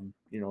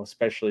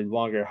 especially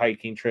longer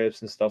hiking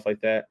trips and stuff like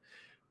that.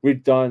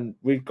 We've gone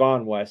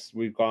west.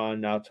 We've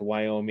gone out to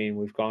Wyoming.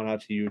 We've gone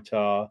out to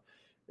Utah,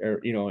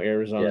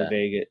 Arizona,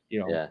 Vegas.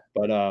 Yeah.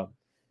 But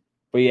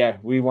yeah,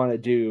 we want to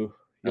do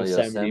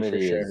Yosemite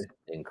for sure. Is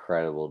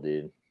incredible,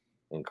 dude.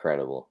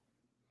 Incredible.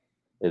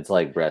 It's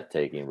like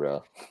breathtaking,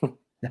 bro.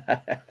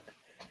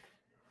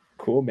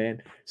 Cool,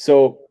 man.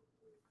 So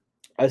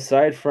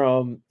aside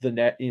from the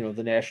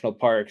national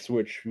parks,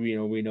 which we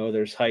know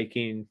there's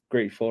hiking,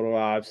 great photo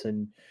ops,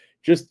 and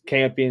just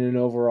camping and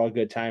overall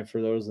good time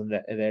for those in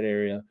that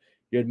area.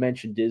 You had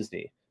mentioned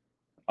Disney.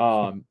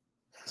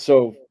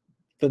 So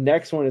the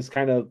next one is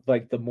kind of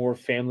like the more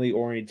family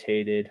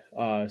orientated.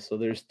 So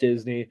there's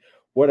Disney.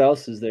 What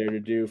else is there to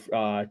do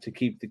to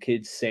keep the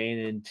kids sane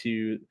and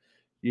to,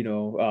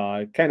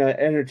 kind of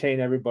entertain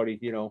everybody,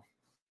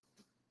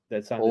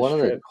 that's on this one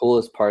trip? of the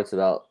coolest parts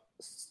about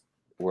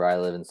where I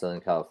live in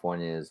Southern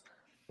California is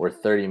we're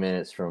 30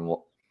 minutes from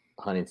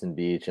Huntington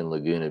Beach and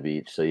Laguna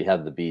Beach. So you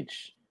have the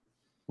beach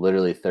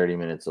literally 30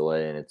 minutes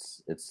away, and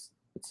it's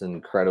an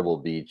incredible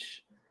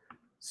beach.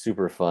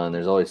 Super fun.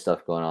 There's always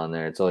stuff going on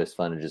there. It's always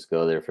fun to just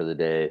go there for the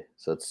day.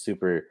 So it's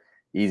super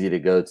easy to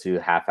go to,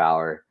 half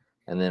hour.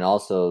 And then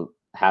also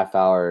half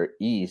hour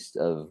east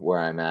of where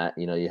I'm at,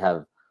 you know, you have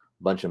a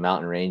bunch of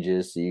mountain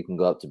ranges, so you can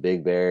go up to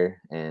Big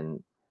Bear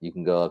and you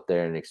can go up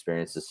there and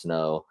experience the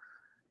snow.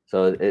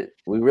 So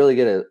we really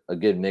get a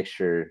good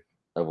mixture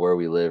of where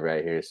we live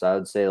right here. So I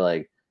would say,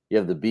 like, you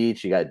have the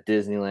beach, you got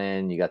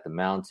Disneyland, you got the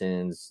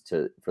mountains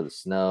for the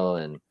snow,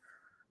 and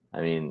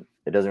I mean,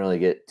 it doesn't really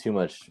get too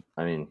much.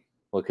 I mean,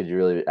 what could you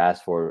really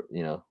ask for?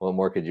 You know, what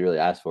more could you really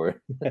ask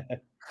for?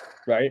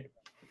 Right.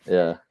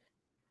 Yeah.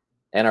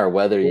 And our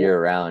weather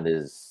year round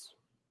is.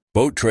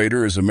 Boat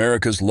Trader is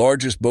America's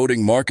largest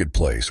boating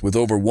marketplace with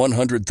over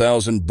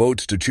 100,000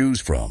 boats to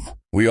choose from.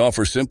 We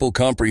offer simple,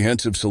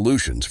 comprehensive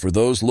solutions for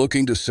those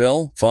looking to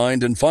sell,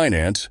 find, and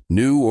finance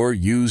new or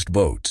used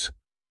boats.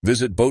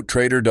 Visit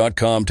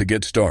BoatTrader.com to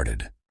get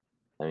started.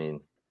 I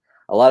mean,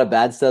 a lot of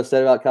bad stuff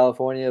said about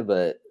California,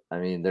 but I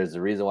mean, there's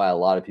a reason why a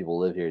lot of people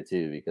live here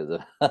too, because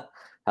of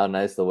how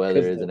nice the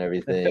weather is and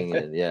everything.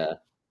 And yeah,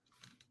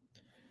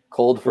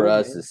 cold for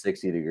us is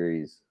 60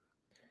 degrees.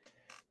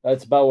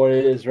 That's about what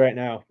it is right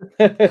now.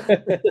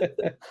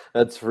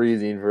 That's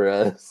freezing for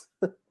us.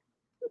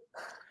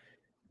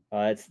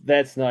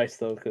 That's nice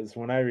though, because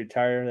when I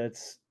retire,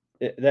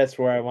 that's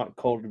where I want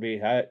cold to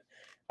be.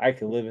 I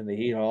can live in the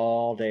heat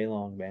all day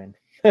long, man.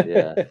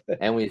 Yeah,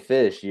 and we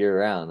fish year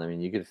round. I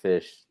mean, you could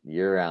fish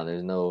year round.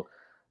 There's no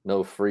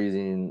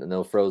freezing,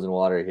 no frozen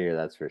water here.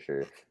 That's for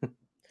sure.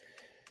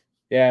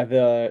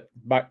 Yeah,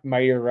 my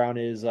year round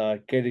is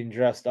getting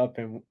dressed up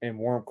in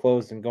warm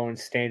clothes and going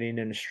standing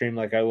in a stream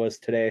like I was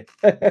today.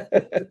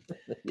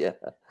 Yeah.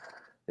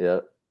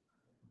 Yep.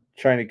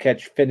 Trying to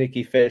catch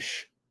finicky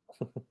fish.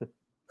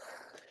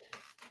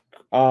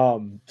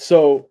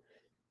 So,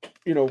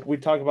 you know, we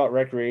talk about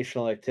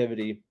recreational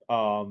activity.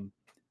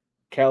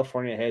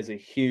 California has a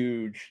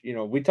huge, you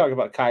know, we talk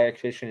about kayak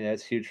fishing,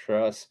 that's huge for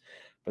us,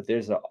 but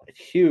there's a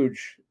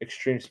huge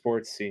extreme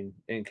sports scene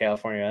in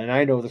California. And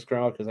I know this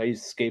growing up because I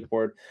used to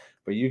skateboard,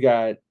 but you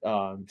got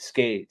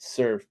skate,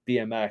 surf,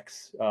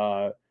 BMX,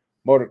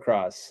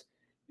 motocross.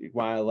 You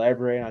want to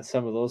elaborate on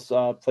some of those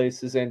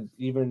places? And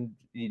even,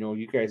 you know,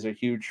 you guys are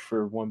huge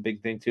for one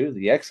big thing too,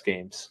 the X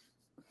Games.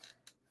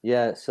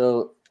 Yeah,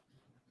 so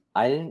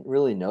I didn't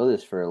really know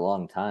this for a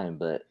long time,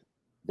 but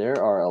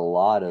there are a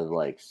lot of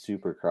like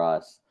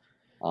supercross,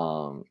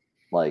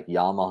 like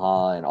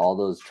Yamaha, and all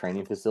those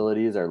training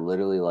facilities are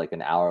literally like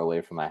an hour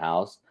away from my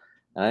house.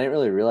 And I didn't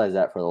really realize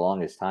that for the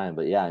longest time.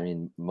 But yeah, I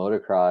mean,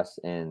 motocross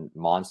and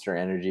Monster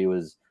Energy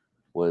was,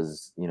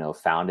 you know,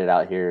 founded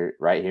out here,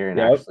 right here in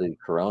actually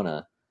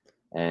Corona.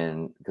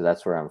 And because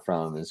that's where I'm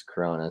from, is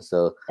Corona.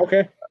 So,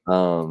 okay.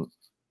 I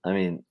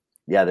mean,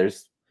 yeah,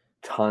 there's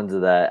tons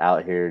of that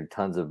out here,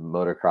 tons of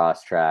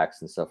motocross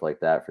tracks and stuff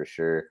like that for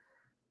sure.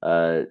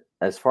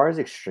 As far as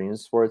extreme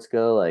sports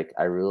go, like,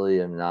 I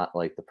really am not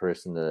like the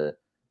person to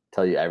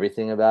tell you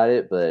everything about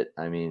it, but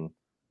I mean,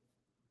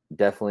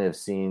 definitely have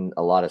seen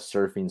a lot of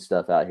surfing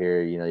stuff out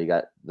here. You know, you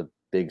got the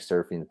big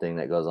surfing thing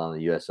that goes on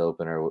the US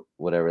Open or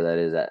whatever that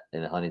is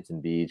in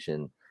Huntington Beach,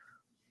 and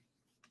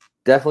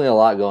definitely a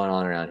lot going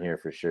on around here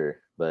for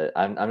sure. But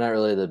I'm not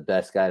really the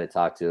best guy to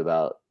talk to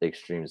about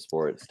extreme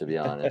sports, to be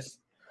honest.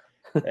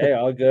 Hey,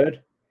 all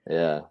good.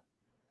 Yeah.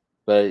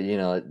 But, you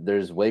know,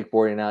 there's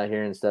wakeboarding out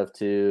here and stuff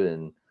too.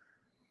 And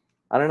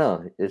I don't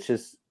know.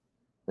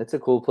 It's a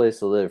cool place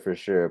to live for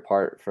sure.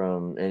 Apart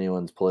from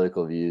anyone's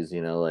political views,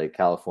 you know, like,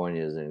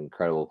 California is an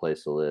incredible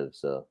place to live.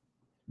 So,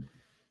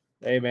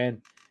 hey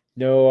man,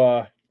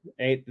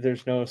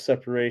 there's no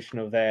separation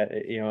of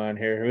that, you know, on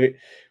here.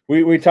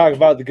 We talk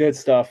about the good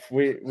stuff.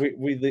 We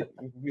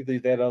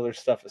leave that other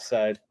stuff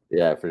aside.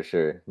 Yeah, for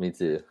sure. Me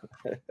too.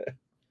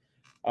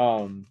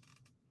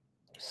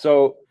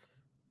 So,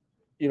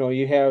 you know,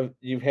 you have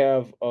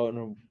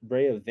an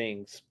array of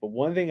things, but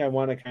one thing I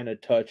want to kind of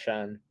touch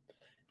on,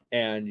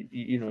 and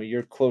you know,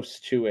 you're close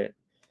to it,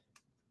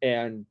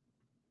 and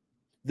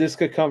this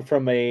could come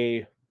from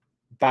a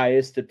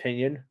biased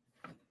opinion,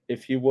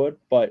 if you would,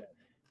 but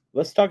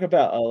let's talk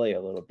about LA a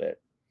little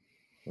bit.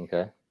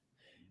 Okay.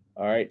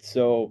 All right.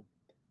 So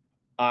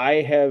I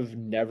have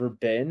never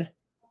been.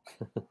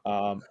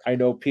 I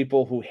know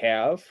people who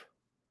have,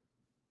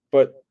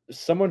 but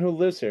someone who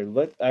lives here,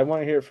 I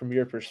want to hear it from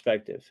your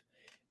perspective.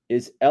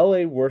 Is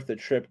LA worth a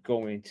trip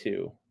going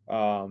to?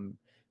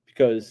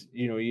 Because,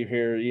 you know, you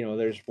hear, you know,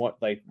 there's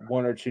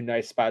one or two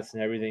nice spots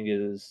and everything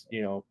is,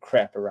 you know,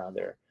 crap around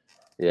there.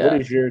 Yeah.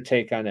 What is your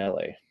take on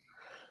LA?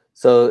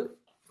 So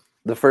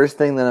the first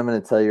thing that I'm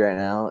going to tell you right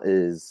now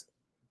is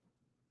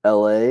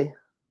LA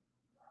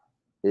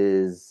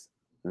is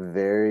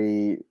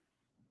very,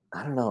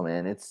 I don't know,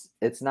 man.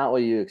 It's not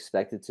what you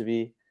expect it to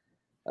be.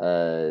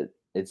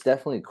 It's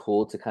definitely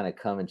cool to kind of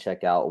come and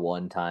check out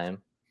one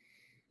time.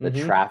 The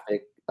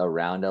traffic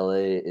around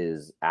LA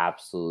is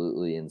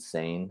absolutely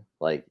insane.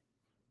 Like,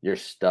 you're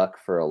stuck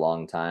for a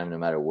long time no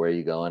matter where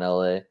you go in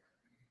LA.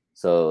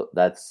 So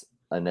that's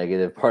a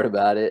negative part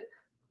about it.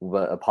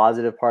 But a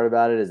positive part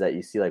about it is that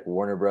you see like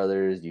Warner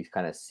Brothers, you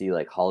kind of see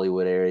like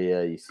Hollywood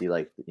area, you see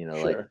like, you know,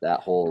 like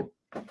that whole,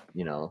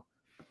 you know,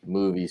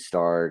 movie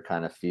star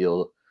kind of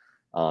feel.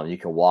 You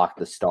can walk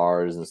the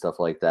stars and stuff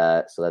like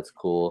that, so that's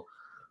cool.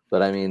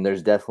 But I mean,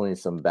 there's definitely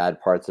some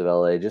bad parts of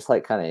LA, just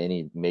like kind of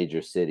any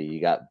major city. You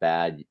got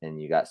bad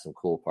and you got some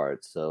cool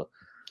parts. So,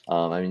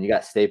 I mean, you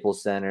got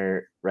Staples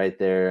Center right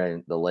there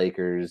and the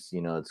Lakers.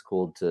 It's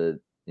cool to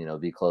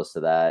be close to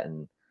that,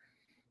 and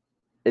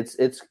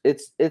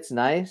it's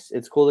nice.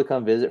 It's cool to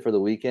come visit for the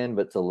weekend,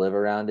 but to live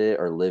around it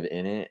or live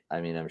in it,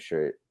 I mean, I'm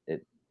sure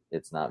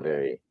it's not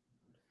very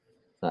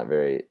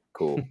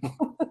cool.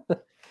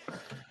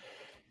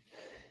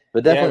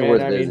 But definitely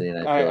worth visiting.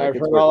 I feel like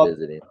it's worth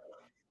visiting.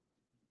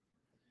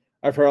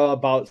 I've heard all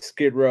about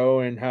Skid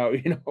Row and how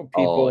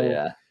people,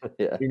 yeah.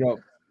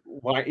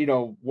 why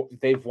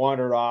they've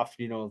wandered off,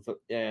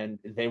 and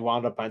they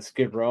wound up on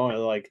Skid Row, and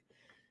they're like,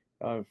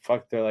 oh,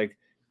 fuck, they're like,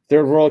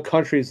 their rural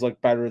countries look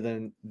better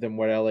than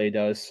what LA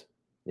does.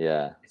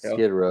 Yeah,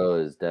 Skid Row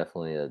is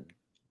definitely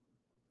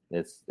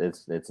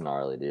it's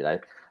gnarly, dude. I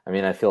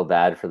mean, I feel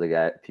bad for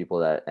the people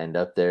that end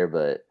up there,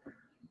 but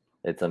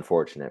it's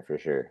unfortunate for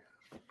sure.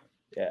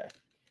 Yeah.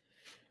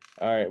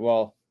 All right.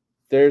 Well,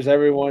 there's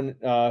everyone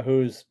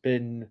who's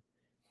been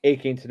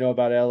aching to know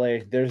about LA.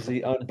 There's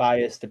the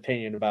unbiased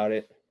opinion about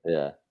it.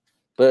 Yeah.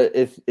 But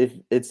if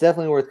it's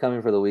definitely worth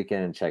coming for the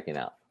weekend and checking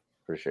out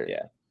for sure.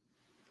 Yeah.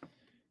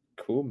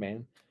 Cool,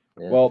 man.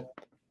 Yeah. Well,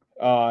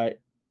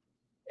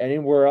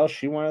 anywhere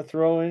else you want to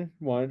throw in?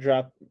 Want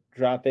to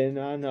drop in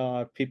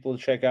on people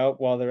to check out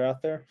while they're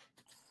out there?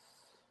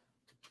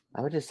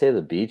 I would just say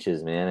the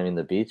beaches, man. I mean,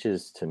 the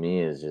beaches to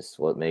me is just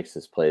what makes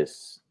this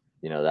place,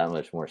 that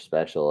much more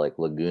special. Like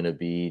Laguna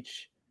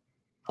Beach,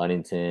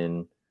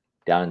 Huntington,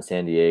 down in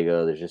San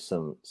Diego. There's just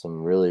some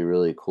really,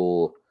 really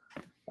cool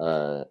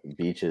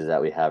beaches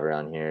that we have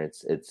around here.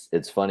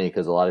 It's funny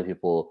because a lot of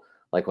people,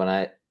 like, when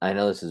I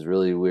know this is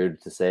really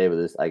weird to say,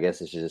 but I guess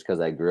it's just because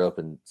I grew up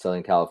in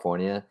Southern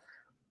California,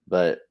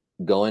 but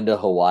going to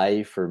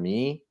Hawaii for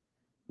me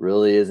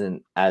really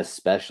isn't as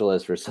special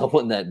as for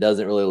someone that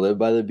doesn't really live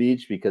by the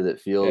beach, because it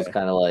feels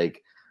kind of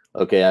like,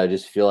 okay, I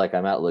just feel like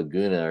I'm at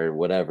Laguna or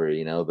whatever,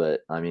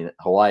 but I mean,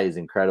 Hawaii is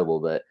incredible,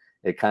 but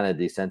it kind of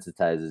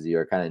desensitizes you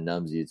or kind of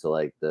numbs you to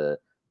like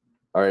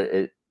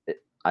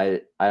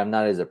I'm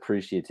not as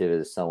appreciative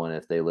as someone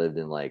if they lived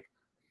in like,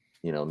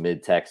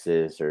 mid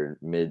Texas or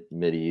mid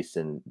East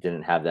and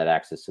didn't have that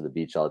access to the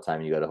beach all the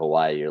time. You go to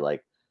Hawaii, you're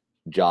like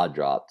jaw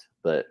dropped.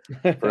 But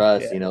for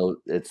us,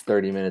 it's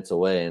 30 minutes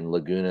away, and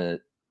Laguna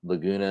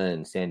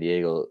and San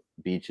Diego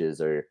beaches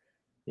are,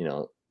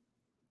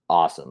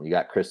 awesome. You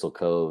got Crystal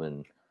Cove,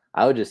 and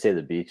I would just say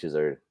the beaches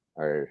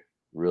are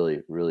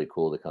really, really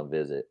cool to come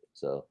visit.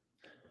 So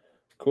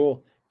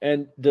cool.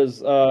 And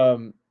is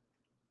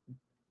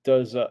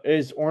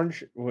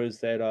Orange, was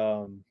that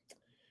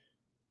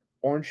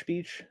Orange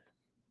Beach?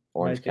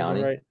 Orange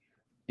County, right?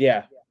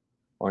 Yeah.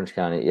 Orange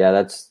County. Yeah,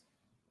 that's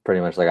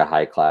pretty much like a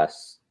high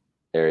class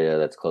area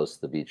that's close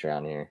to the beach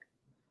around here.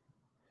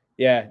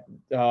 Yeah.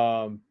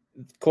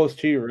 Close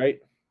to you, right?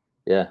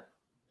 Yeah.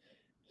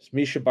 Does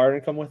Misha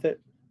Barton come with it?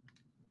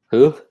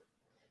 Who?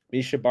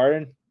 Misha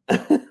Barton?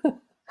 I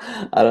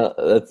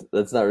don't.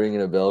 That's not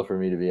ringing a bell for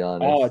me, to be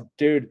honest. Oh,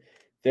 dude,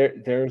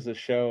 there's a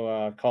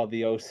show called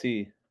The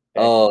OC.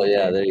 Oh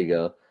yeah, there you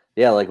go.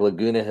 Yeah, like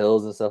Laguna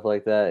Hills and stuff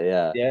like that.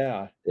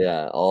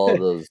 Yeah. All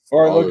those.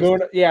 Or all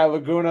Laguna.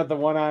 Laguna, the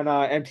one on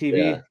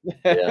MTV.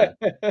 Yeah.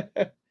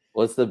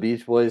 What's the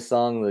Beach Boys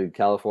song? The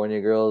California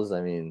Girls.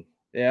 I mean,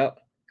 yeah.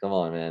 Come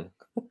on, man.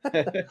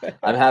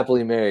 I'm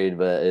happily married,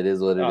 but it is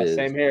what it is.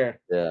 Same here.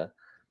 Yeah.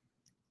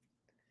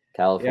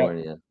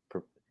 California.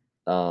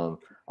 Yep.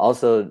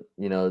 Also,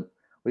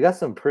 we got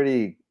some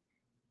pretty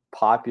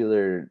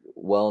popular,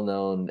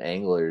 well-known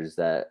anglers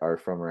that are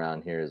from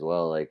around here as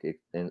well. Like,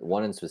 and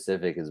one in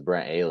specific is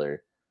Brent Ayler.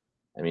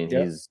 I mean,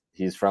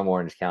 he's from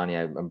Orange County.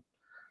 I'm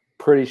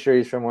pretty sure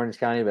he's from Orange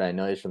County, but I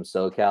know he's from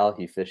SoCal.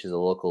 He fishes a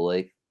local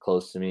lake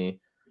close to me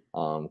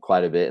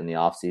quite a bit in the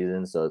off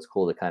season, so it's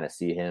cool to kind of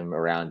see him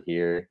around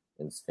here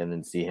and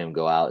then see him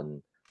go out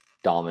and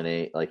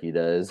dominate like he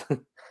does.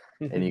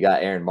 And you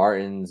got Aaron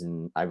Martins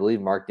and I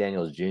believe Mark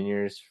Daniels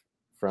Jr.'s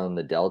from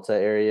the Delta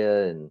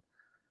area, and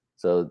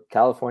so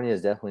California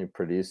has definitely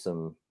produced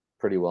some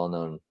pretty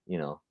well-known,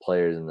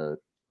 players in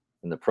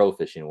the pro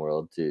fishing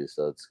world too.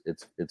 So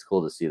it's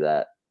cool to see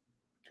that.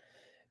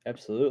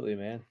 Absolutely,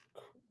 man.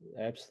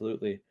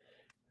 Absolutely.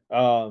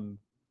 Cool.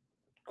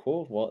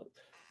 Well,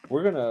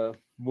 we're gonna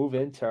move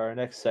into our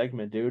next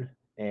segment, dude,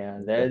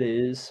 and that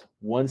is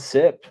one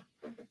sip.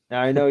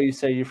 Now I know you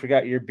say you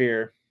forgot your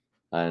beer.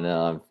 I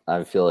know.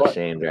 I feel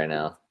ashamed right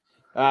now.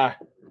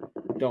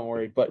 Don't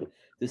worry. But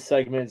this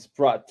segment is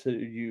brought to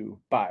you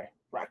by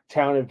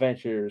Rocktown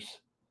Adventures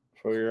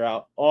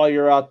for all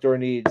your outdoor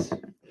needs.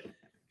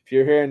 If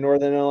you're here in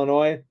Northern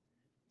Illinois,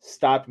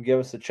 stop and give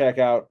us a check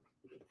out.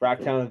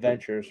 Rocktown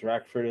Adventures,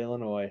 Rockford,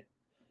 Illinois.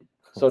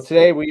 So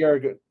today we're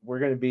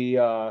going to be.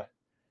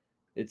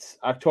 It's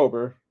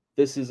October.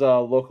 This is a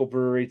local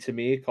brewery to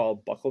me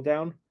called Buckle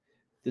Down.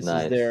 This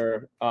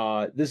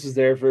is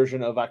their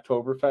version of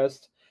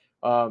Oktoberfest.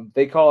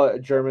 They call it a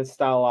German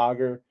style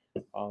lager.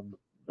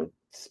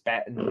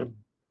 Spaten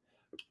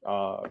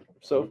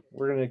So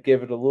we're gonna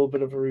give it a little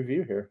bit of a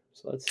review here.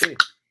 So let's see.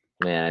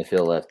 Man, I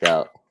feel left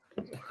out.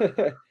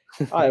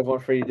 I have one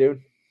for you,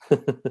 dude.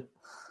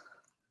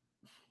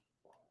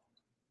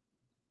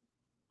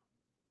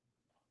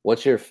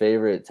 What's your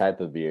favorite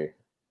type of beer?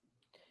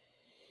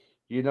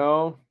 You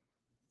know,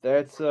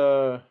 that's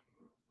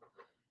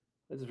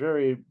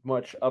very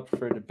much up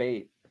for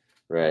debate.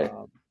 Right.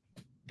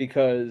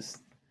 Because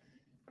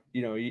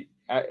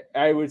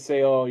I would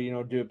say,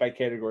 oh, do it by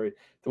category.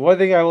 The one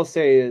thing I will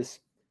say is,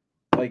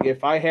 like,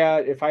 if I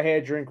had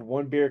to drink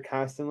one beer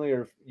constantly,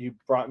 or if you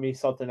brought me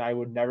something I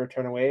would never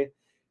turn away,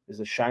 is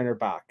a Shiner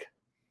Bock.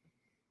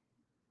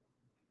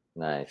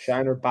 Nice.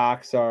 Shiner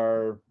Bocks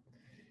are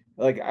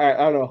like, I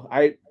don't know.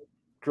 I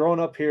growing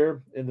up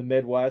here in the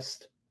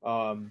Midwest,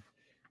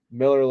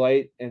 Miller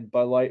Lite and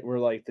Bud Light were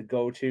like the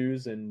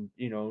go-tos, and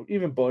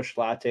even Busch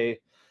Latte.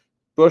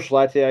 Busch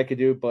Latte I could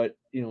do, but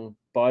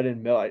Bud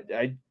and Miller,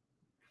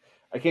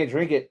 I can't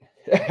drink it.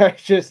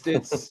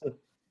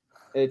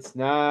 It's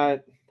not.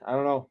 I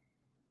don't know.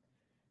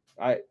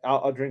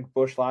 I'll drink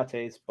Busch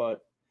lattes,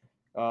 but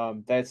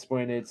that's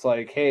when it's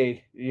like,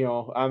 hey,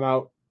 I'm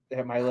out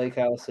at my lake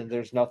house and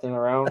there's nothing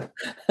around,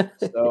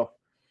 so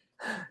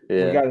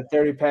Yeah. we got a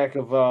 30-pack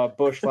of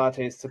Busch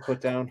lattes to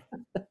put down.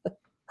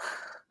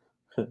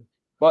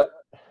 But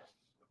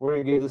we're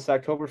gonna give this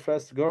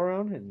Oktoberfest a go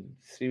around and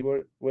see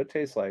what it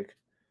tastes like.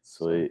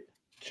 Sweet.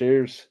 So,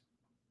 cheers.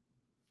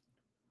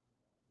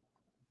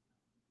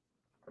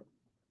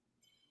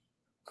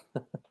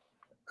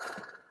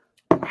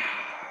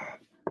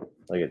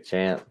 Like a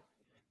champ.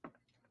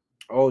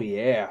 Oh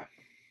yeah.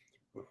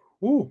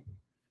 Woo.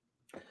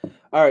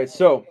 All right,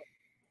 so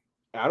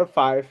out of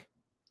 5,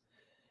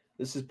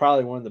 this is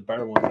probably one of the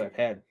better ones I've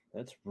had.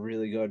 That's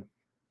really good.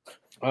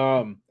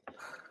 For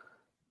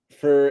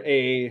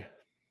a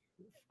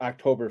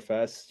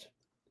Oktoberfest,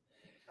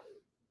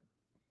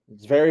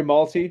 it's very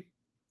malty,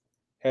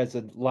 has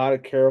a lot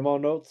of caramel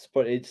notes,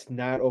 but it's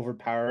not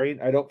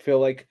overpowering. I don't feel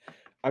like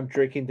I'm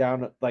drinking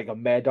down like a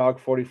Mad Dog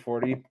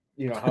 4040.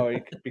 You know how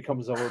it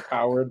becomes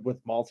overpowered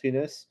with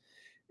maltiness.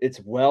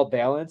 It's well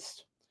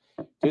balanced.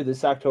 Dude,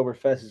 this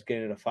Oktoberfest is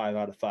getting a 5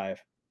 out of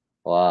 5.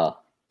 Wow.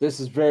 This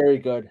is very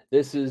good.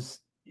 This is,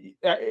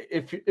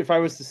 if I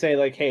was to say,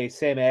 like, hey,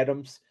 Sam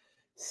Adams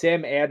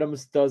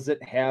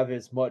doesn't have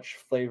as much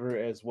flavor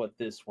as what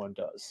this one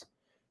does.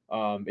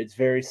 It's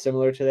very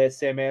similar to that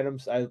Sam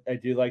Adams. I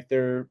do like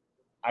their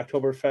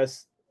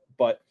Oktoberfest,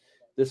 but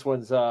this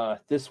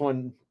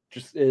one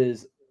just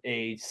is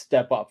a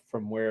step up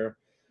from where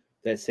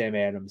that Sam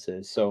Adams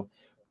is. So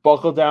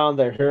buckle down.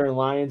 They're here in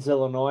Lyons,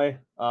 Illinois.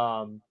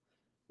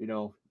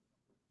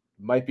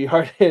 Might be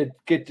hard to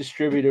get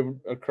distributed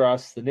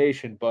across the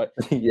nation, but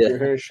if you're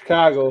here in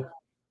Chicago,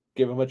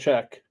 give them a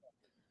check.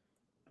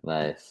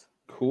 Nice.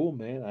 Cool,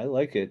 man. I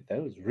like it.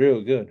 That was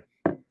real good.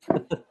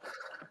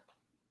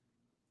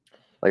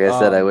 Like I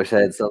said, I wish I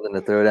had something to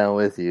throw down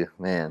with you,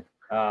 man.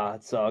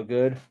 It's all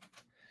good.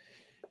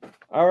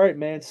 All right,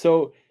 man.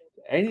 So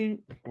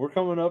we're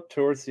coming up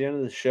towards the end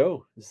of the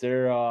show. Is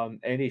there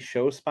any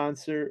show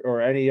sponsor or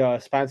any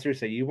sponsors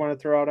that you want to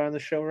throw out on the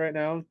show right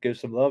now? Give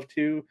some love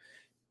to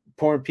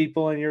important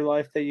people in your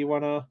life that you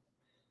want to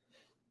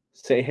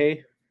say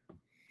hey?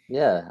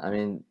 Yeah, I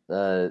mean,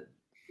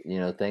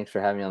 thanks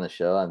for having me on the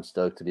show. I'm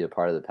stoked to be a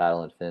part of the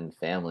Paddle and Fin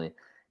family.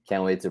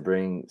 Can't wait to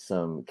bring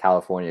some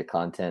California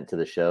content to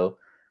the show.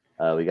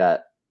 We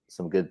got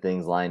some good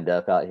things lined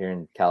up out here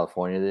in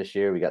California this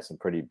year. We got some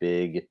pretty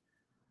big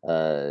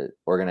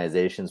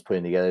organizations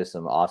putting together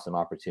some awesome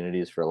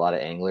opportunities for a lot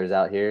of anglers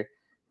out here.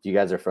 If you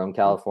guys are from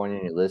California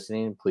and you're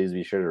listening, please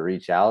be sure to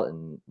reach out,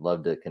 and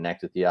love to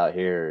connect with you out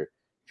here. Or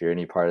if you're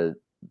any part of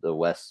the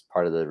west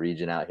part of the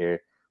region out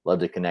here, love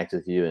to connect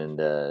with you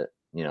and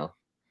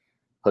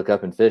hook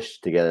up and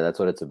fish together. That's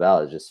what it's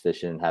about, is just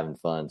fishing and having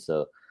fun.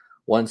 So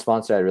one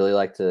sponsor I'd really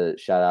like to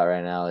shout out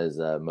right now is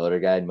Motor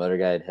Guide. Motor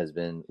Guide has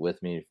been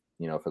with me,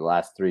 for the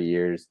last 3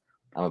 years.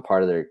 I'm a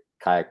part of their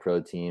Kayak Pro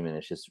team, and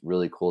it's just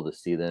really cool to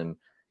see them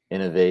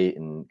innovate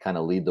and kind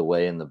of lead the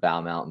way in the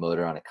bow mount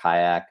motor on a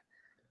kayak.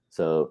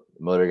 So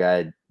Motor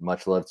Guide,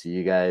 much love to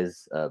you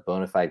guys.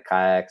 Bonafide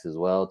Kayaks as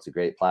well. It's a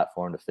great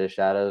platform to fish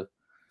out of.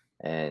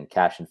 And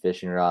Cash and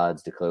Fishing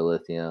Rods, Dakota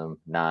Lithium,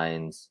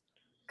 Nines,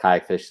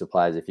 Kayak Fish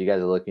Supplies. If you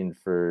guys are looking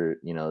for,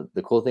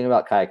 the cool thing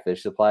about Kayak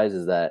Fish Supplies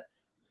is that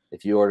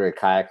if you order a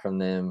kayak from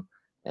them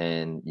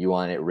and you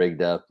want it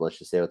rigged up, let's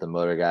just say with a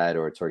Motor Guide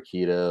or a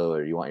Torpedo,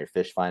 or you want your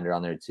fish finder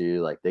on there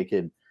too, like they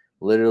could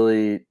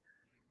literally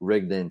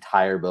rig the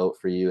entire boat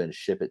for you and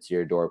ship it to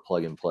your door,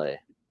 plug and play.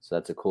 So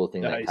that's a cool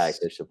thing that Kayak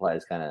Fish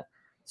Supplies kind of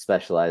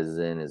specializes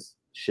in, is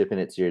shipping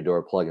it to your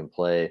door, plug and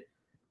play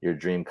your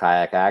dream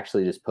kayak. I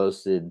actually just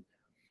posted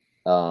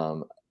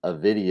a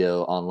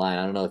video online.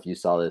 I don't know if you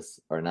saw this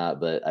or not,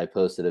 but I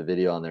posted a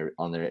video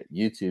on their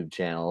YouTube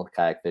channel,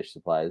 Kayak Fish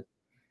Supplies.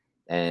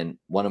 And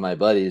one of my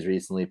buddies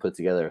recently put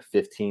together a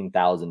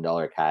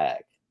 $15,000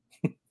 kayak.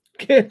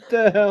 Get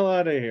the hell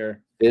out of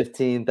here.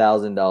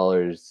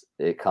 $15,000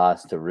 it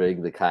costs to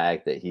rig the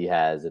kayak that he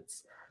has.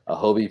 It's a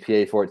Hobie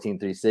PA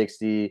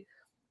 14360.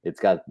 It's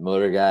got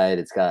motor guide.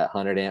 It's got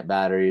 100 amp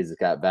batteries. It's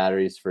got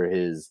batteries for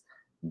his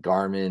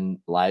Garmin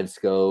live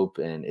scope,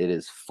 and it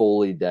is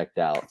fully decked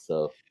out.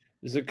 So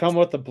does it come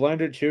with a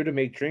blender too to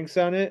make drinks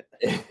on it?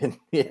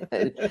 yeah,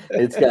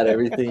 it's got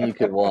everything you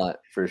could want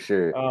for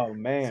sure. Oh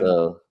man.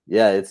 So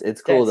yeah,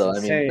 it's cool That's though.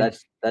 insane. I mean,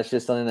 that's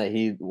just something that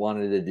he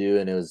wanted to do,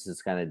 and it was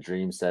this kind of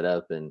dream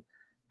setup, and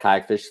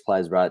Kayak Fish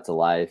Supplies brought it to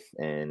life,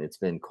 and it's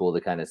been cool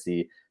to kind of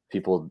see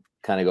people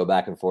kind of go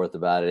back and forth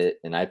about it.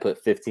 And I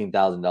put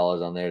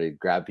 $15,000 on there to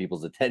grab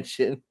people's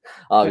attention,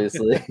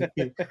 obviously.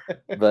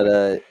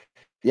 But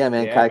yeah,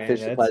 man, Kayak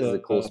Fish Supplies is a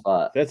cool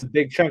spot. That's a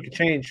big chunk of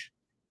change.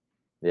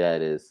 Yeah,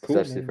 it is, Cool,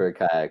 especially man. for a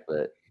kayak,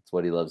 but it's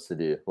what he loves to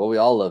do. What we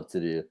all love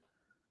to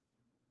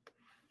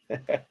do.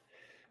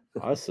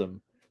 Awesome.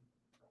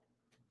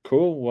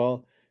 Cool.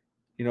 Well,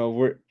 you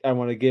know, I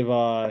want to give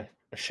a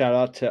shout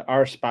out to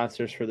our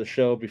sponsors for the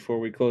show before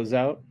we close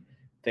out.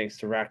 Thanks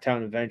to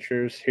Rocktown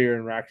Adventures here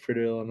in Rockford,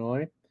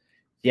 Illinois,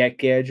 Yak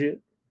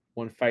Gadget,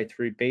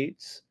 153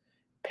 Baits,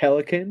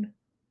 Pelican,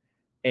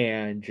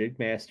 and Jig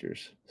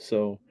Masters.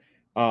 So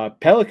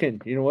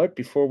Pelican, you know what?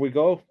 Before we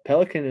go,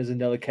 Pelican is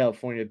another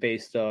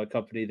California-based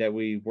company that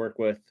we work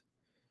with.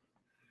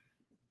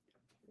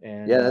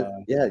 And yeah,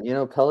 you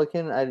know,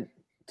 Pelican,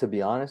 to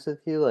be honest with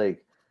you,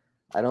 like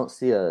I don't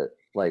see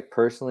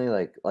personally,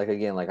 like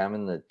again, like I'm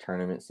in the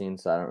tournament scene,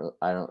 so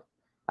I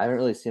haven't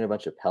really seen a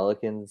bunch of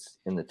Pelicans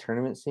in the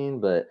tournament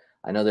scene, but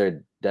I know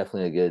they're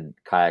definitely a good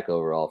kayak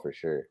overall for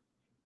sure.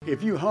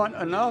 If you hunt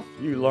enough,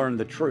 you learn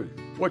the truth.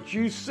 What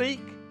you seek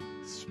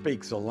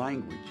speaks a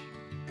language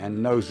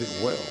and knows it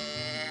well.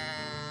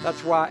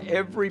 That's why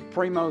every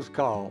Primo's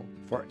call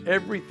for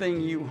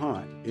everything you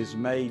hunt is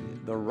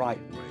made the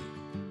right way.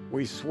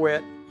 We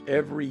sweat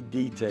every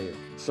detail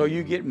so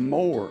you get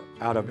more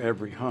out of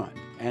every hunt,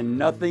 and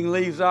nothing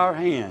leaves our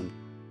hand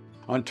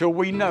until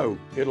we know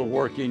it'll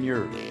work in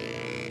yours.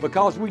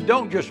 Because we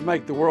don't just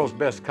make the world's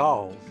best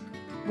calls,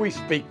 we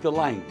speak the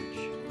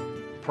language.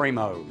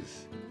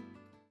 Primos.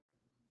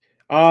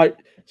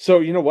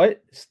 So you know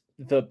what?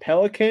 The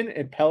Pelican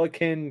and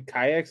Pelican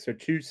kayaks are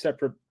two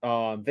separate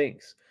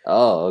things.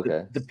 Oh,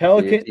 okay. The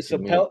Pelican,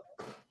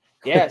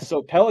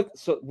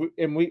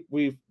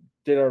 we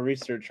did our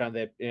research on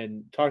that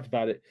and talked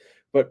about it.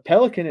 But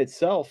Pelican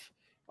itself,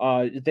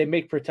 they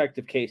make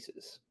protective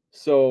cases.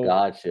 So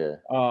gotcha.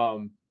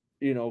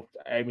 You know,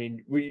 I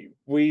mean, we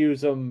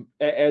use them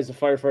as a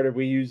firefighter.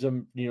 We use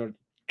them, you know,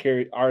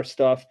 carry our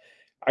stuff.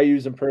 I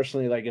use them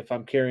personally, like if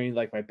I'm carrying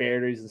like my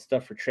batteries and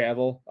stuff for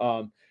travel.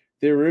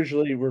 They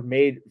originally were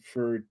made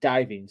for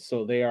diving,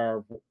 so they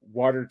are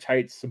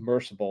watertight,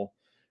 submersible.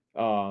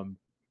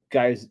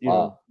 Guys, you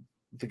know,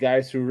 the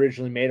guys who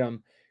originally made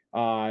them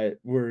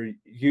were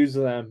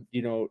using them,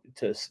 you know,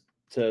 to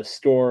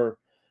store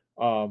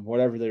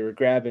whatever they were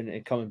grabbing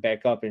and coming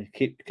back up, and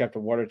kept a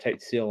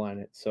watertight seal on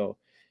it. So,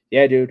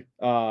 yeah, dude,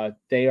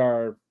 they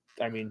are.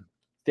 I mean,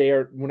 they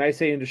are. When I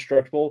say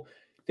indestructible,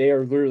 they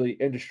are literally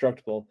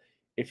indestructible.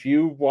 If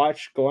you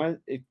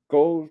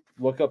go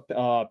look up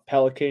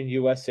Pelican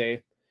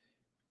USA.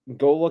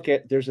 Go look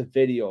at. There's a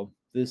video.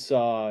 This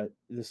car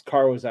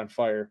was on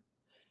fire,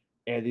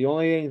 and the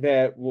only thing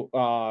that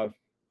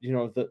you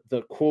know,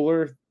 the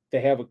cooler,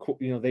 they have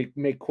they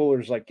make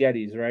coolers like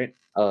Yetis, right?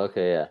 Oh,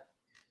 okay, yeah.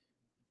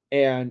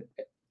 And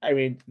I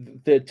mean,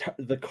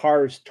 the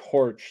car's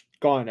torched,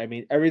 gone. I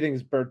mean,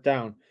 everything's burnt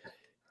down.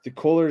 The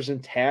cooler's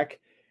intact.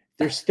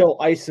 There's still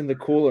ice in the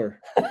cooler.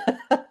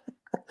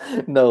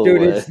 No,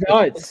 dude, way. It's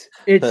nuts.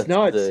 It's That's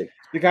nuts. sick.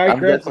 The guy I'm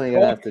grabs definitely the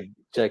gonna Coke. have to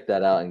check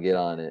that out and get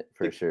on it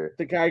for sure.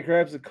 The guy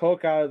grabs the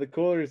Coke out of the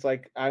cooler. He's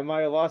like, I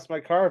might have lost my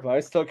car, but I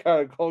still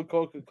got a cold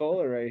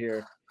Coca-Cola right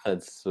here.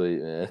 That's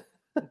sweet, man.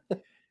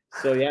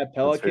 So yeah,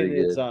 Pelican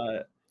is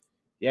good.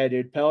 yeah,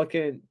 dude.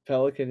 Pelican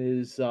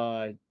is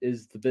the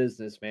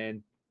business,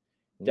 man.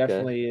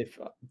 Okay.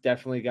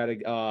 Definitely got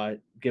to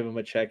give them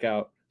a check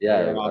out.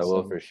 Yeah, I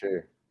will for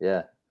sure.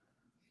 Yeah.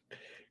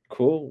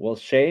 Cool. Well,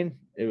 Shane,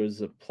 it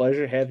was a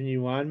pleasure having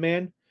you on,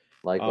 man.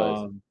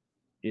 Likewise.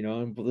 You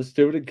know, and let's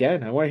do it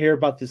again. I want to hear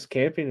about this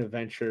camping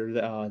adventure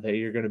that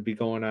you're going to be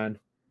going on.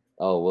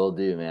 Oh, will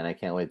do, man. I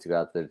can't wait to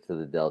go out there to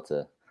the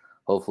Delta.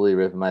 Hopefully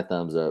ripping my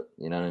thumbs up.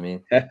 You know what I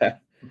mean?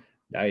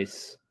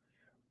 Nice.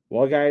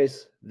 Well,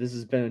 guys, this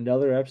has been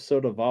another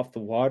episode of Off the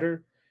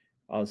Water.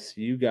 I'll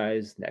see you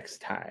guys next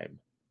time.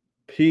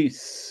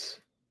 Peace.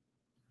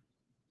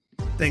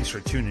 Thanks for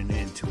tuning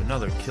in to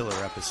another killer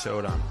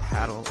episode on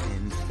Paddle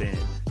and Fin.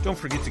 Don't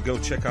forget to go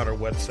check out our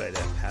website at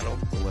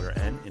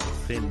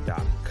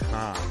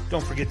paddle_n_fin.com.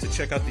 Don't forget to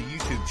check out the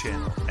YouTube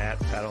channel at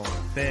Paddle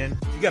and Fin.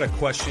 If you got a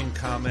question,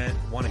 comment,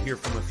 want to hear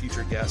from a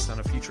future guest on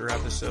a future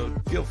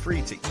episode, feel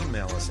free to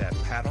email us at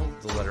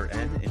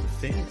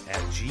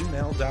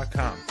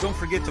paddle_n_fin@gmail.com. Don't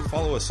forget to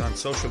follow us on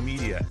social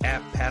media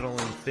at Paddle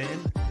and Fin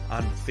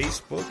on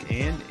Facebook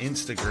and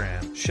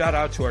Instagram. Shout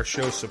out to our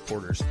show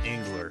supporters,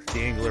 Angler.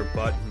 The Angler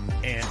button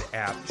and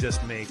app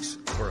just makes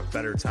for a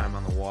better time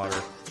on the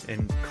water.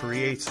 and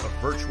creates a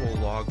virtual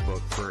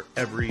logbook for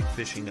every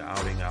fishing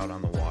outing out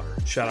on the water.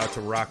 Shout out to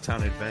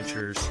Rocktown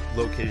Adventures,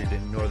 located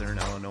in Northern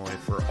Illinois,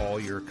 for all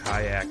your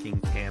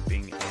kayaking,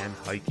 camping, and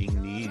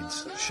hiking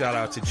needs. Shout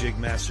out to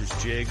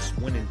Jigmasters Jigs.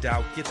 When in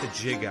doubt, get the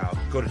jig out.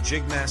 Go to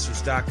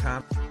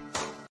jigmasters.com.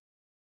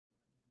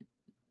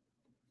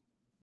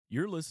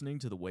 You're listening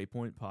to the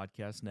Waypoint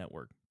Podcast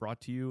Network, brought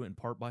to you in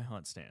part by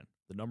HuntStand,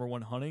 the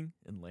 #1 hunting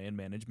and land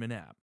management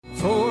app.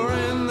 4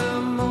 in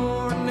the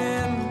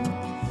morning.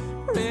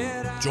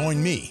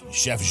 Join me,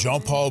 Chef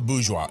Jean-Paul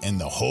Bourgeois, and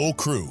the whole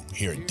crew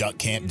here at Duck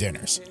Camp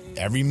Dinners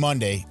every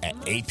Monday at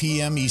 8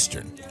 p.m.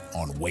 Eastern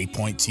on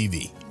Waypoint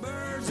TV.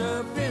 Birds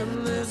up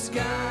in the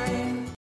sky.